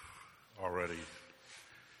you've already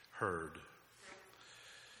heard.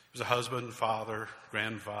 He was a husband, father,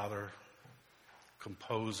 grandfather,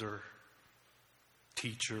 composer,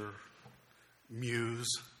 teacher,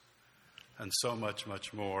 muse, and so much,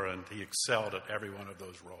 much more, and he excelled at every one of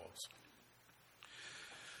those roles.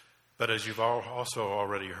 But as you've also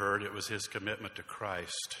already heard, it was his commitment to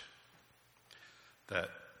Christ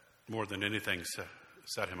that more than anything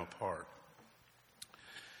set him apart.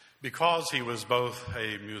 Because he was both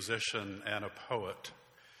a musician and a poet,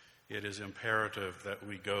 it is imperative that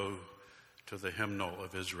we go to the hymnal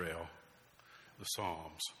of Israel, the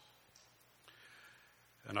Psalms.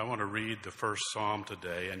 And I want to read the first psalm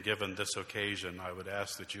today, and given this occasion, I would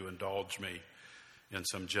ask that you indulge me in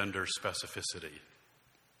some gender specificity.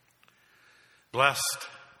 Blessed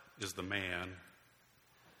is the man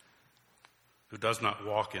who does not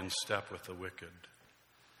walk in step with the wicked,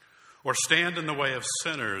 or stand in the way of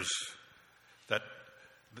sinners that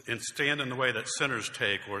sinners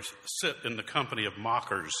take, or sit in the company of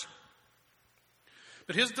mockers.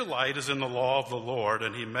 But his delight is in the law of the Lord,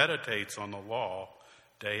 and he meditates on the law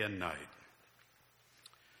day and night.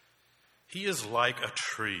 He is like a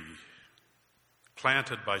tree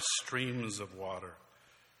planted by streams of water,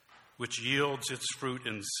 which yields its fruit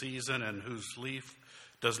in season and whose leaf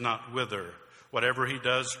does not wither. Whatever he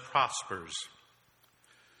does prospers.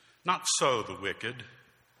 Not so the wicked.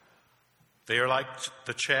 They are like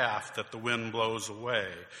the chaff that the wind blows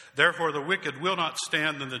away. Therefore the wicked will not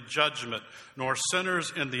stand in the judgment, nor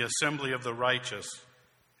sinners in the assembly of the righteous.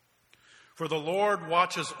 For the Lord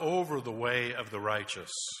watches over the way of the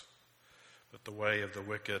righteous, but the way of the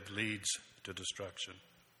wicked leads to destruction.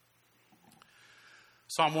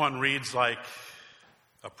 Psalm 1 reads like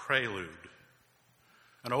a prelude,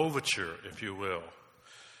 an overture, if you will,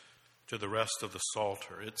 to the rest of the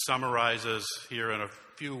Psalter. It summarizes here in a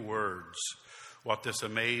few words what this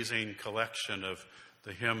amazing collection of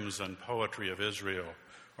the hymns and poetry of Israel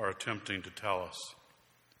are attempting to tell us.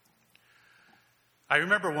 I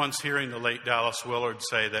remember once hearing the late Dallas Willard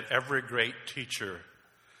say that every great teacher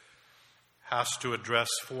has to address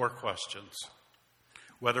 4 questions.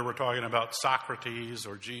 Whether we're talking about Socrates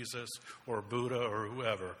or Jesus or Buddha or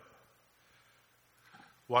whoever.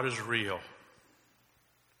 What is real?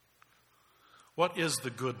 What is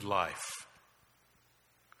the good life?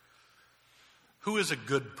 Who is a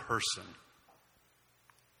good person?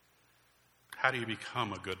 How do you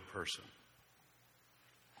become a good person?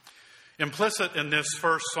 Implicit in this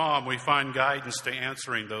first psalm, we find guidance to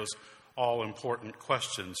answering those all-important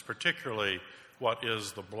questions, particularly what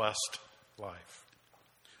is the blessed life,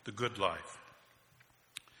 the good life.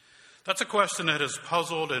 That's a question that has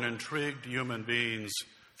puzzled and intrigued human beings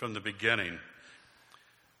from the beginning.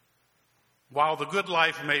 While the good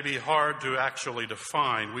life may be hard to actually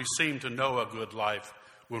define, we seem to know a good life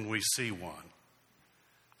when we see one,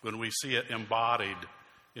 when we see it embodied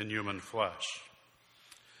in human flesh.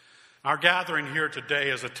 Our gathering here today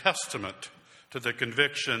is a testament to the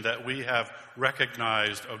conviction that we have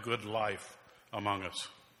recognized a good life among us.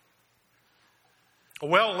 A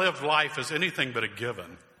well-lived life is anything but a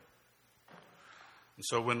given. And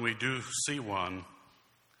so when we do see one,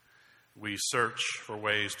 we search for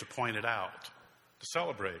ways to point it out, to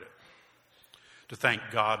celebrate it, to thank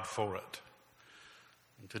God for it.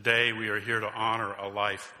 And today we are here to honor a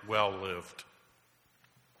life well lived.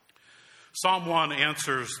 Psalm 1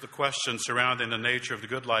 answers the question surrounding the nature of the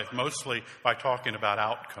good life mostly by talking about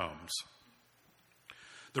outcomes,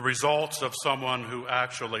 the results of someone who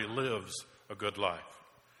actually lives a good life.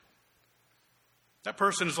 That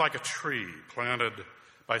person is like a tree planted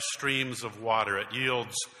by streams of water. It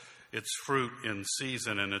yields its fruit in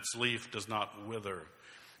season, and its leaf does not wither.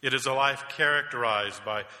 It is a life characterized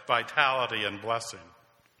by vitality and blessing.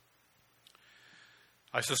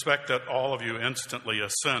 I suspect that all of you instantly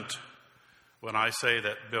assent when I say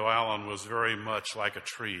that Bill Allen was very much like a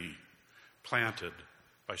tree planted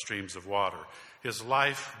by streams of water. His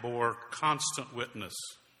life bore constant witness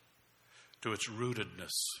to its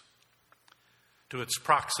rootedness, to its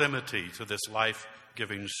proximity to this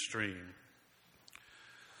life-giving stream.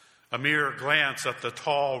 A mere glance at the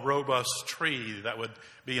tall, robust tree that would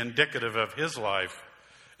be indicative of his life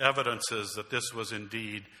evidences that this was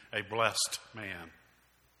indeed a blessed man.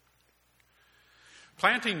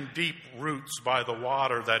 Planting deep roots by the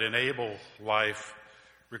water that enable life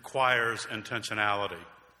requires intentionality.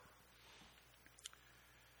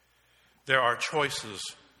 There are choices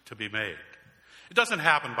to be made. It doesn't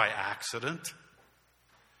happen by accident.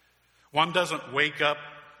 One doesn't wake up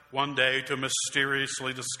one day to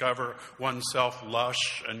mysteriously discover oneself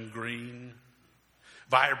lush and green,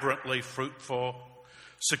 vibrantly fruitful,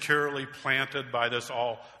 securely planted by this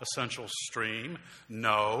all-essential stream.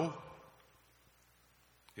 No.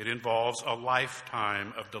 It involves a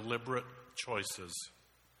lifetime of deliberate choices.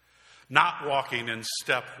 Not walking in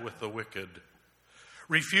step with the wicked,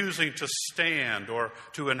 refusing to stand or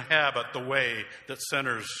to inhabit the way that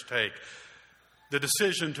sinners take, the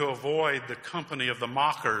decision to avoid the company of the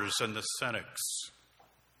mockers and the cynics.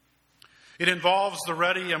 It involves the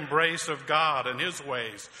ready embrace of God and His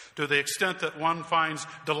ways to the extent that one finds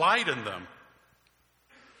delight in them,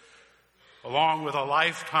 along with a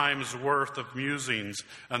lifetime's worth of musings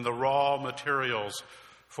and the raw materials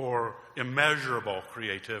for immeasurable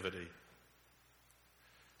creativity.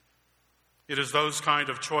 It is those kind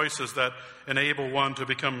of choices that enable one to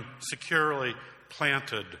become securely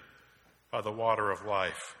planted by the water of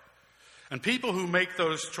life. And people who make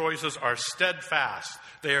those choices are steadfast.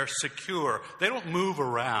 They are secure. They don't move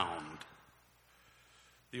around.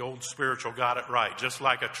 The old spiritual got it right. Just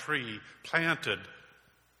like a tree planted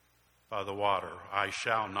by the water, I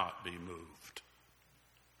shall not be moved.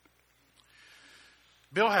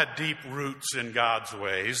 Bill had deep roots in God's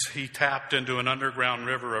ways. He tapped into an underground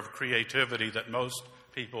river of creativity that most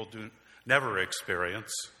people never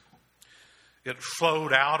experience. It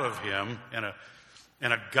flowed out of him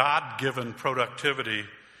in a God-given productivity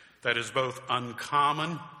that is both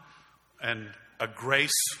uncommon and a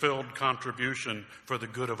grace-filled contribution for the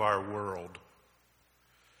good of our world.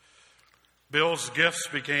 Bill's gifts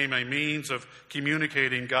became a means of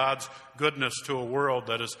communicating God's goodness to a world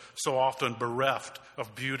that is so often bereft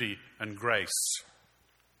of beauty and grace.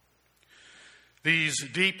 These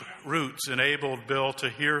deep roots enabled Bill to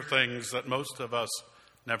hear things that most of us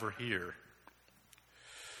never hear.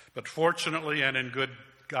 But fortunately and in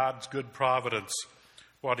God's good providence,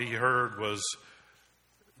 what he heard was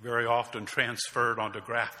very often transferred onto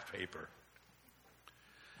graph paper.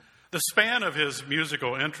 The span of his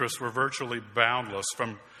musical interests were virtually boundless,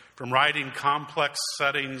 from writing complex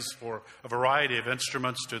settings for a variety of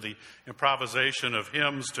instruments to the improvisation of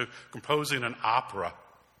hymns to composing an opera.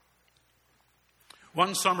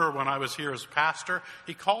 One summer when I was here as pastor,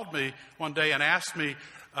 he called me one day and asked me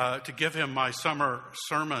to give him my summer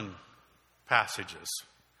sermon passages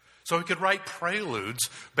so he could write preludes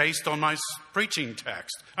based on my preaching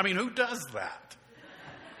text. I mean, who does that?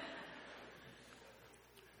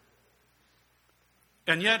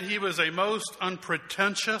 And yet he was a most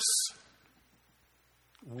unpretentious,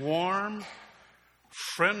 warm,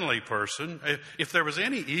 friendly person. If there was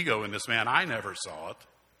any ego in this man, I never saw it.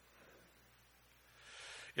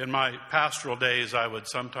 In my pastoral days, I would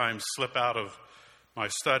sometimes slip out of my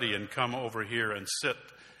study and come over here and sit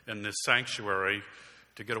in this sanctuary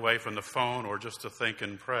to get away from the phone or just to think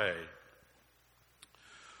and pray.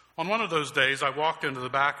 On one of those days, I walked into the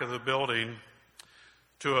back of the building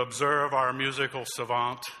to observe our musical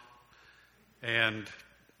savant and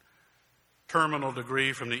terminal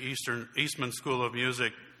degree from the Eastman School of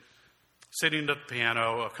Music sitting at the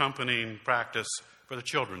piano accompanying practice for the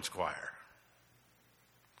children's choir.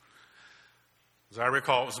 As I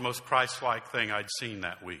recall, it was the most Christ-like thing I'd seen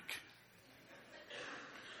that week.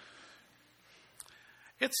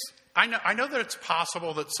 I know that it's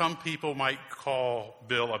possible that some people might call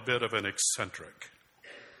Bill a bit of an eccentric.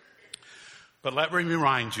 But let me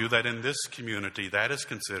remind you that in this community, that is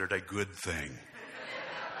considered a good thing.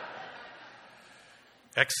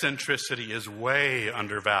 Eccentricity is way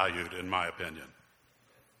undervalued, in my opinion.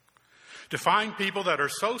 To find people that are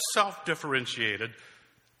so self-differentiated,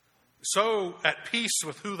 so at peace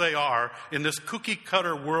with who they are in this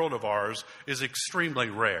cookie-cutter world of ours is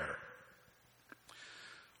extremely rare.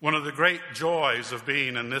 One of the great joys of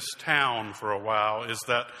being in this town for a while is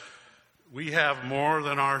that we have more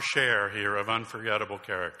than our share here of unforgettable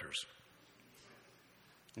characters.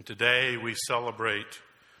 And today we celebrate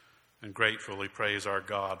and gratefully praise our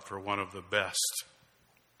God for one of the best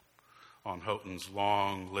on Houghton's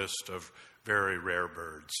long list of very rare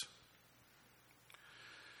birds.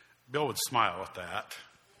 Bill would smile at that.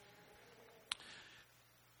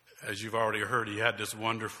 As you've already heard, he had this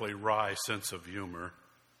wonderfully wry sense of humor.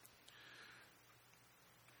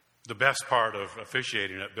 The best part of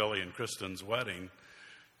officiating at Billy and Kristen's wedding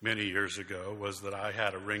many years ago was that I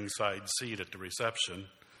had a ringside seat at the reception.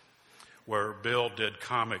 where Bill did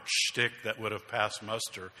comic shtick that would have passed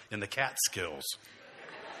muster in the Catskills.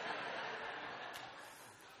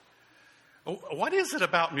 What is it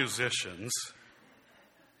about musicians?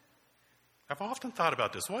 I've often thought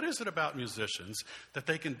about this. What is it about musicians that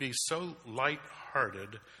they can be so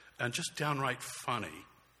light-hearted and just downright funny?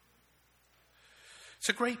 It's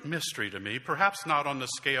a great mystery to me, perhaps not on the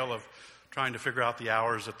scale of trying to figure out the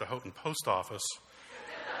hours at the Houghton post office,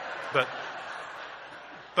 but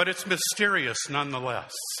it's mysterious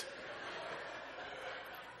nonetheless.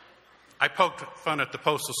 I poked fun at the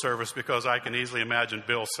Postal Service because I can easily imagine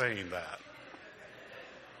Bill saying that.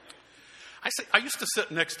 I used to sit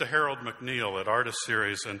next to Harold McNeil at Artist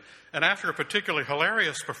Series, and after a particularly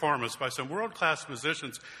hilarious performance by some world-class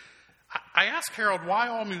musicians, I asked Harold why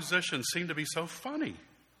all musicians seem to be so funny.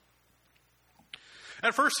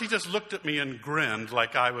 At first, he just looked at me and grinned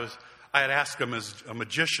like I had asked him as a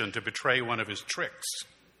magician to betray one of his tricks.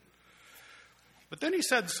 But then he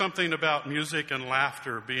said something about music and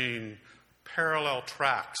laughter being parallel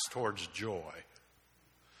tracks towards joy,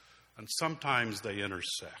 and sometimes they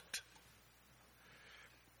intersect.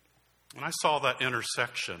 And I saw that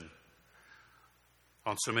intersection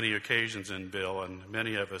on so many occasions in Bill, and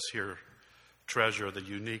many of us here treasure the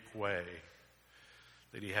unique way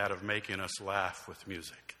that he had of making us laugh with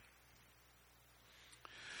music.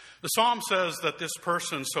 The psalm says that this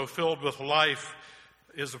person so filled with life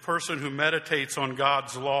is a person who meditates on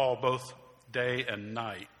God's law both day and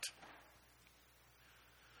night.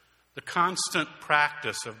 The constant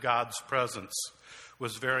practice of God's presence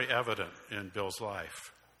was very evident in Bill's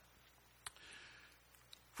life.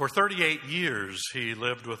 For 38 years, he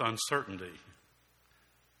lived with uncertainty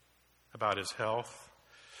about his health.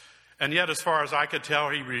 And yet, as far as I could tell,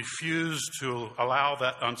 he refused to allow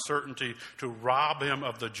that uncertainty to rob him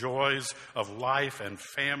of the joys of life and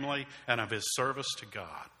family and of his service to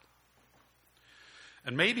God.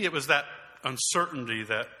 And maybe it was that uncertainty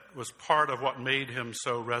that was part of what made him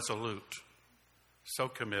so resolute, so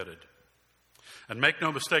committed. And make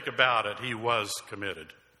no mistake about it, he was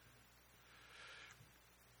committed.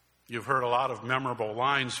 You've heard a lot of memorable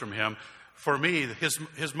lines from him. For me,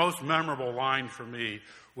 his most memorable line for me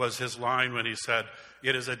was his line when he said,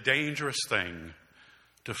 "It is a dangerous thing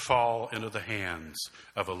to fall into the hands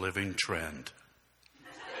of a living trend."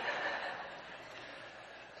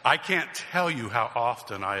 I can't tell you how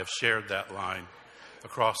often I have shared that line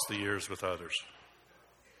across the years with others.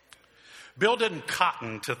 Bill didn't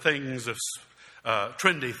cotton to things of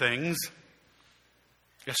trendy things,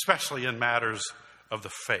 especially in matters of the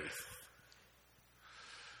faith.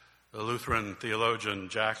 The Lutheran theologian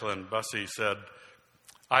Jacqueline Bussey said,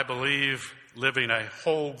 "I believe living a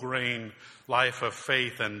whole grain life of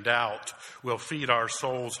faith and doubt will feed our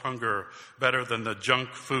soul's hunger better than the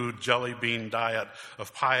junk food jelly bean diet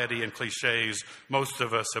of piety and cliches most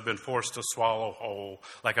of us have been forced to swallow whole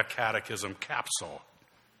like a catechism capsule.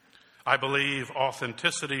 I believe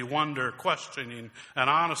authenticity, wonder, questioning, and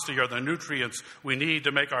honesty are the nutrients we need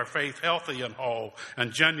to make our faith healthy and whole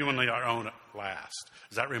and genuinely our own at last."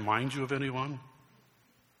 Does that remind you of anyone?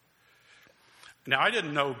 Now, I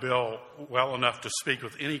didn't know Bill well enough to speak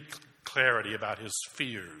with any clarity about his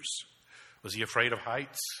fears. Was he afraid of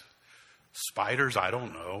heights? Spiders? I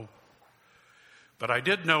don't know. But I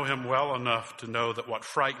did know him well enough to know that what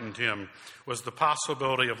frightened him was the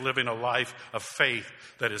possibility of living a life of faith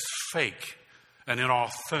that is fake and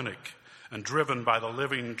inauthentic and driven by the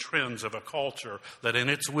living trends of a culture that in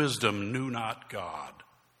its wisdom knew not God.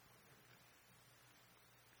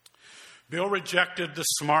 Bill rejected the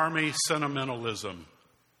smarmy sentimentalism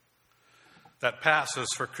that passes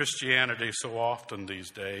for Christianity so often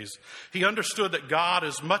these days. He understood that God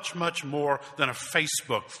is much, much more than a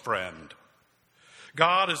Facebook friend.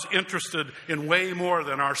 God is interested in way more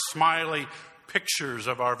than our smiley pictures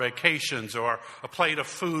of our vacations or a plate of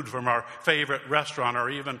food from our favorite restaurant or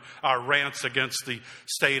even our rants against the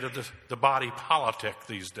state of the body politic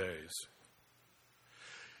these days.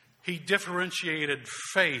 He differentiated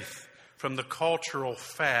faith from the cultural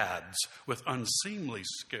fads with unseemly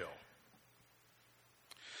skill.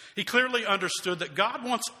 He clearly understood that God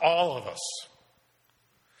wants all of us,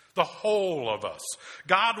 the whole of us.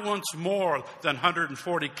 God wants more than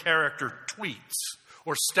 140-character tweets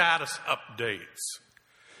or status updates.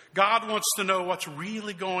 God wants to know what's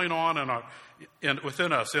really going on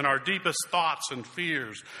within us, in our deepest thoughts and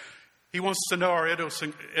fears. He wants to know our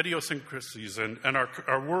idiosyncrasies and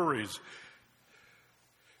our worries.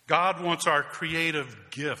 God wants our creative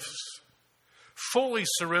gifts fully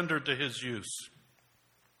surrendered to his use.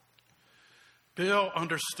 Bill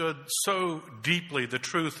understood so deeply the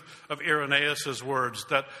truth of Irenaeus' words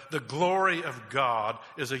that the glory of God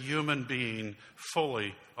is a human being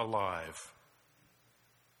fully alive.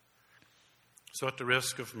 So at the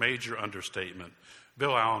risk of major understatement,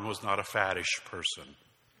 Bill Allen was not a faddish person.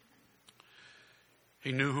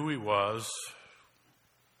 He knew who he was,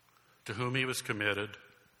 to whom he was committed,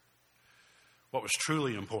 what was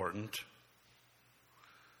truly important,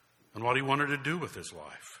 and what he wanted to do with his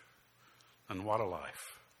life. And what a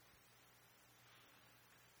life.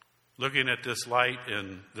 Looking at this life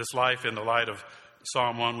in the light of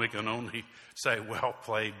Psalm 1, we can only say, well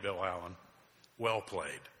played, Bill Allen. Well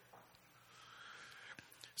played.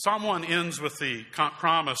 Psalm 1 ends with the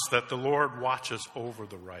promise that the Lord watches over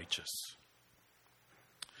the righteous.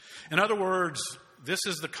 In other words, this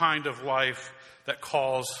is the kind of life that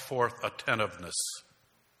calls forth attentiveness.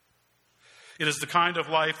 It is the kind of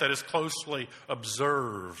life that is closely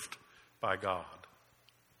observed by God.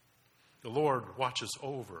 The Lord watches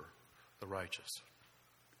over the righteous.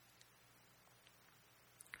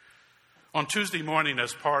 On Tuesday morning,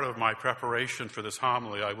 as part of my preparation for this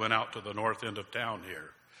homily, I went out to the north end of town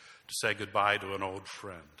here to say goodbye to an old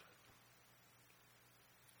friend.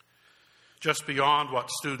 Just beyond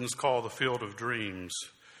what students call the Field of Dreams,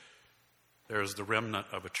 there is the remnant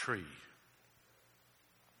of a tree.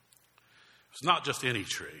 It's not just any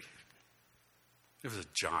tree. It was a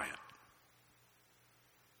giant.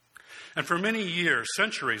 And for many years,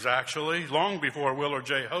 centuries actually, long before Willard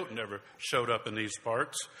J. Houghton ever showed up in these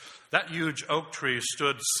parts, that huge oak tree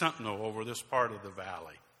stood sentinel over this part of the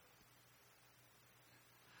valley.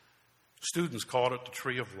 Students called it the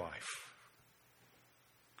Tree of Life.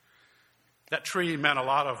 That tree meant a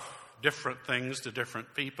lot of different things to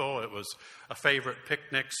different people. It was a favorite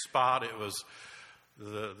picnic spot. It was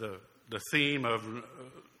the theme of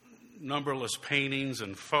numberless paintings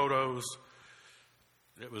and photos.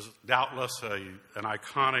 It was doubtless an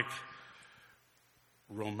iconic,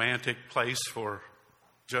 romantic place for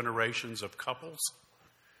generations of couples.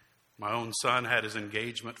 My own son had his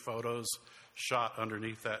engagement photos shot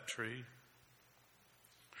underneath that tree.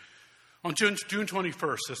 On June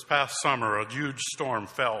 21st, this past summer, a huge storm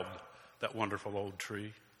felled that wonderful old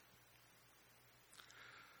tree.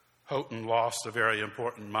 Houghton lost a very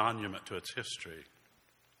important monument to its history.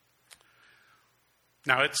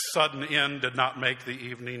 Now, its sudden end did not make the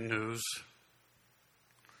evening news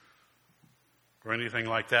or anything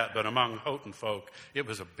like that, but among Houghton folk, it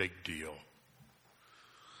was a big deal.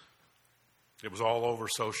 It was all over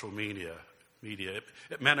social media.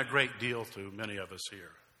 It meant a great deal to many of us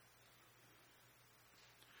here.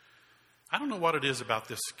 I don't know what it is about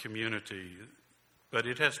this community, but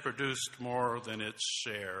it has produced more than its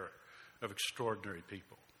share of extraordinary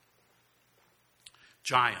people.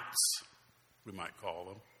 Giants, we might call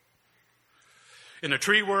them. In the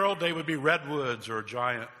tree world, they would be redwoods or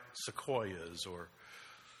giant sequoias or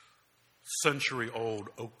century-old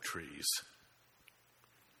oak trees.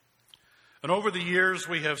 And over the years,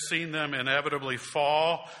 we have seen them inevitably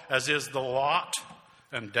fall, as is the lot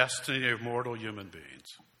and destiny of mortal human beings.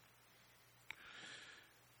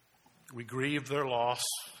 We grieve their loss,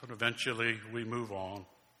 and eventually we move on.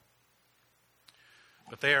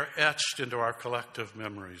 But they are etched into our collective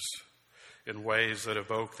memories in ways that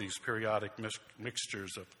evoke these periodic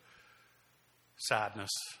mixtures of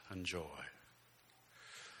sadness and joy.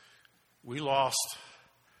 We lost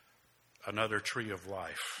another tree of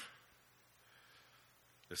life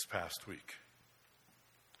this past week.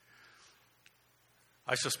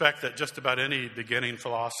 I suspect that just about any beginning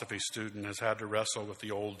philosophy student has had to wrestle with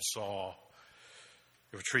the old saw.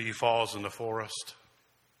 If a tree falls in the forest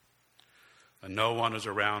and no one is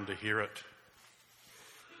around to hear it,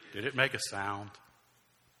 did it make a sound?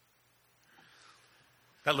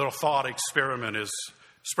 That little thought experiment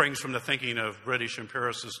springs from the thinking of British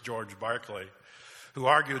empiricist George Berkeley, who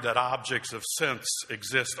argued that objects of sense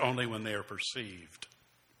exist only when they are perceived.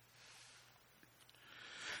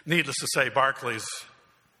 Needless to say, Berkeley's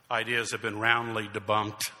ideas have been roundly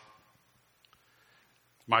debunked.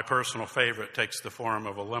 My personal favorite takes the form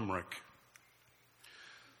of a limerick.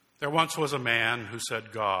 There once was a man who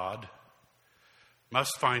said God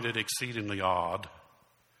must find it exceedingly odd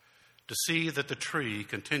to see that the tree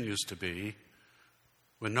continues to be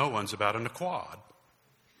when no one's about in the quad.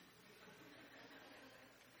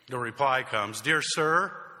 The reply comes, "Dear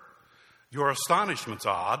sir, your astonishment's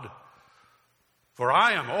odd, for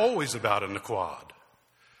I am always about in the quad,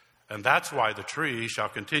 and that's why the tree shall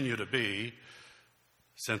continue to be,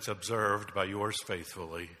 since observed by yours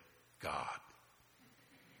faithfully, God."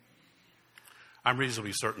 I'm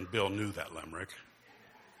reasonably certain Bill knew that limerick.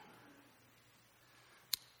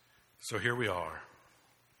 So here we are.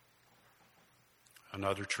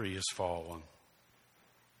 Another tree has fallen.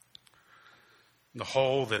 The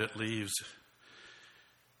hole that it leaves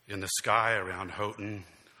in the sky around Houghton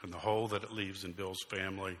and the hole that it leaves in Bill's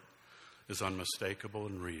family is unmistakable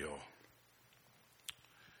and real.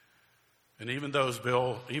 And even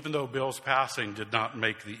though Bill's passing did not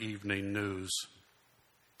make the evening news,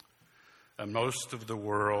 and most of the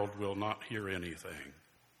world will not hear anything,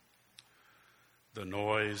 the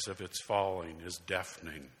noise of its falling is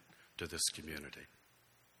deafening to this community.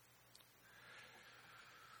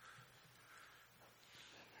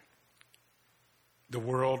 The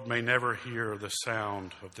world may never hear the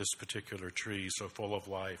sound of this particular tree so full of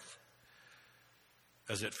life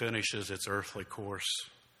as it finishes its earthly course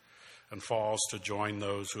and falls to join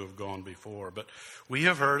those who have gone before. But we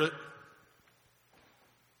have heard it,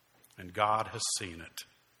 and God has seen it.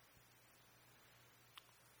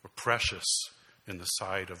 For precious in the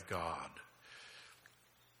sight of God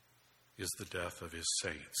is the death of his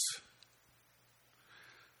saints.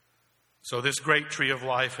 So this great tree of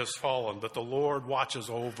life has fallen, but the Lord watches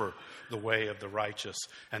over the way of the righteous,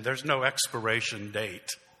 and there's no expiration date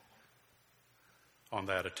on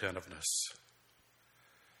that attentiveness.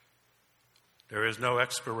 There is no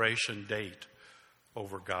expiration date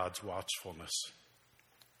over God's watchfulness.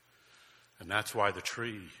 And that's why the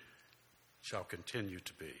tree shall continue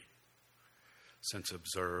to be, since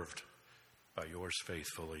observed by yours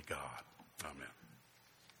faithfully, God. Amen.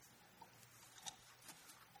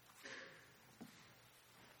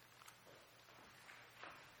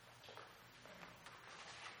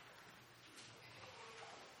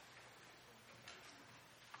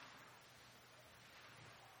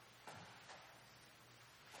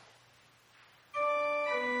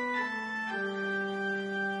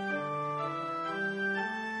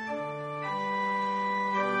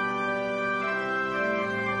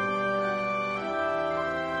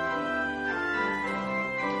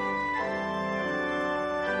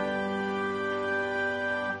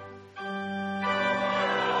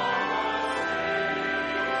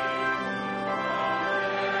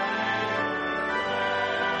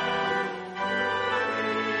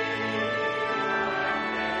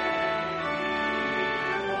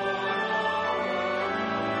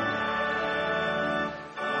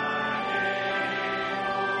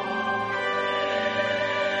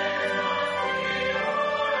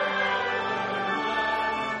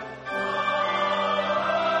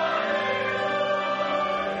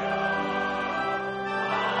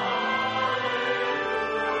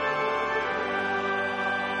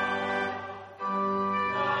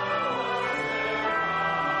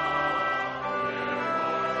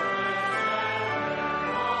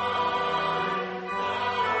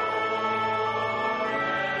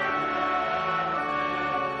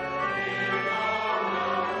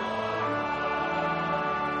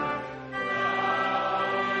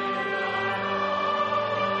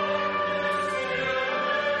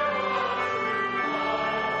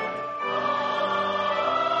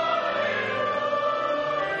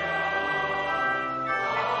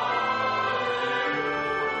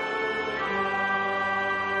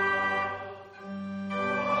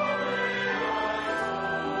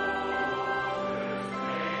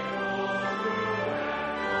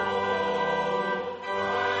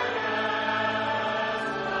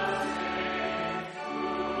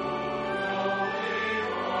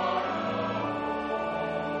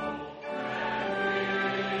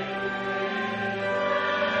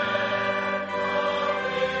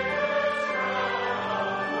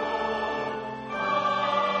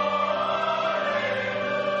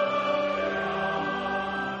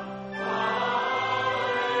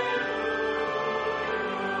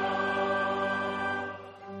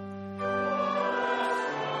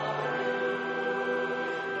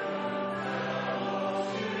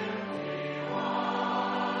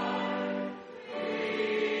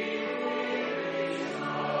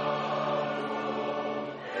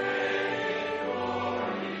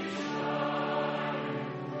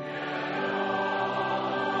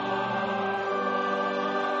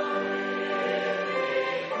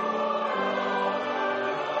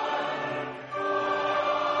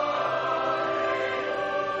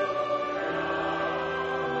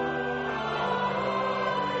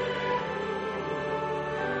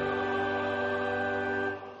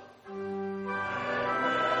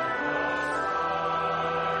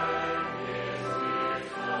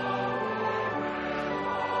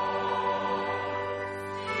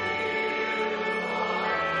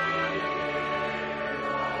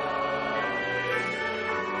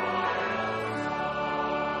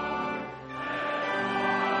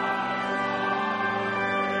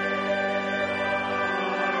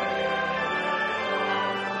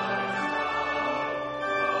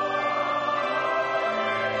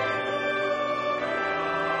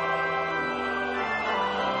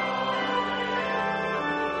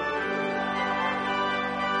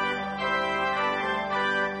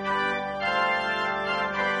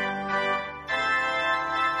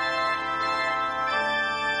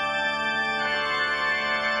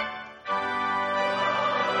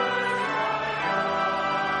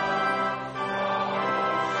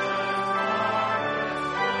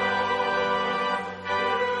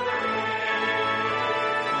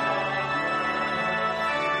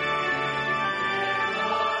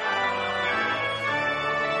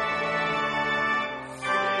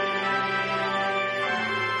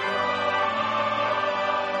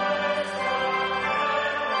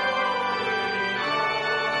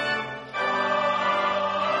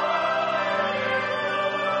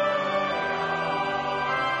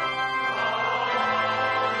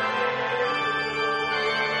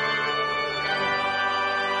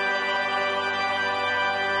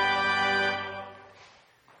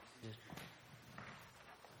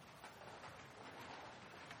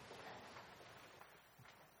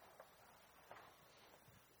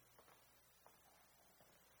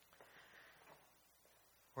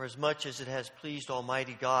 For as much as it has pleased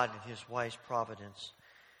Almighty God in his wise providence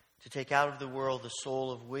to take out of the world the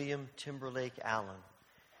soul of William Timberlake Allen,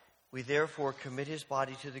 we therefore commit his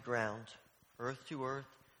body to the ground, earth to earth,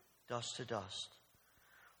 dust to dust,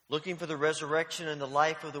 looking for the resurrection and the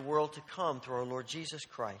life of the world to come through our Lord Jesus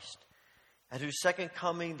Christ, at whose second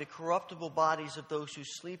coming the corruptible bodies of those who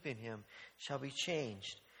sleep in him shall be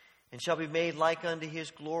changed, and shall be made like unto his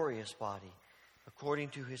glorious body, according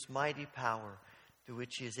to his mighty power, through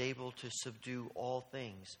which he is able to subdue all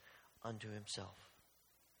things unto himself.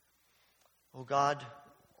 O God,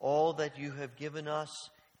 all that you have given us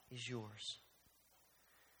is yours.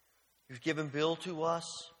 You've given Bill to us.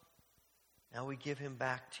 Now we give him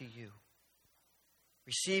back to you.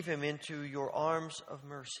 Receive him into your arms of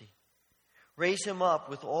mercy. Raise him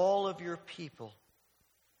up with all of your people.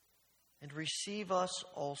 And receive us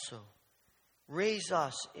also. Raise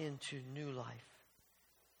us into new life.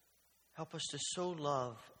 Help us to so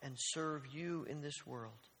love and serve you in this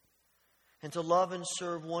world, and to love and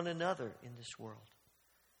serve one another in this world,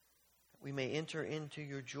 that we may enter into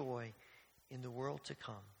your joy in the world to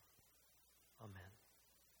come. Amen.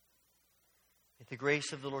 May the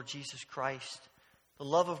grace of the Lord Jesus Christ, the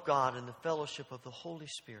love of God, and the fellowship of the Holy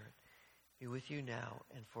Spirit be with you now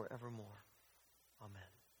and forevermore.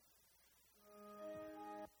 Amen.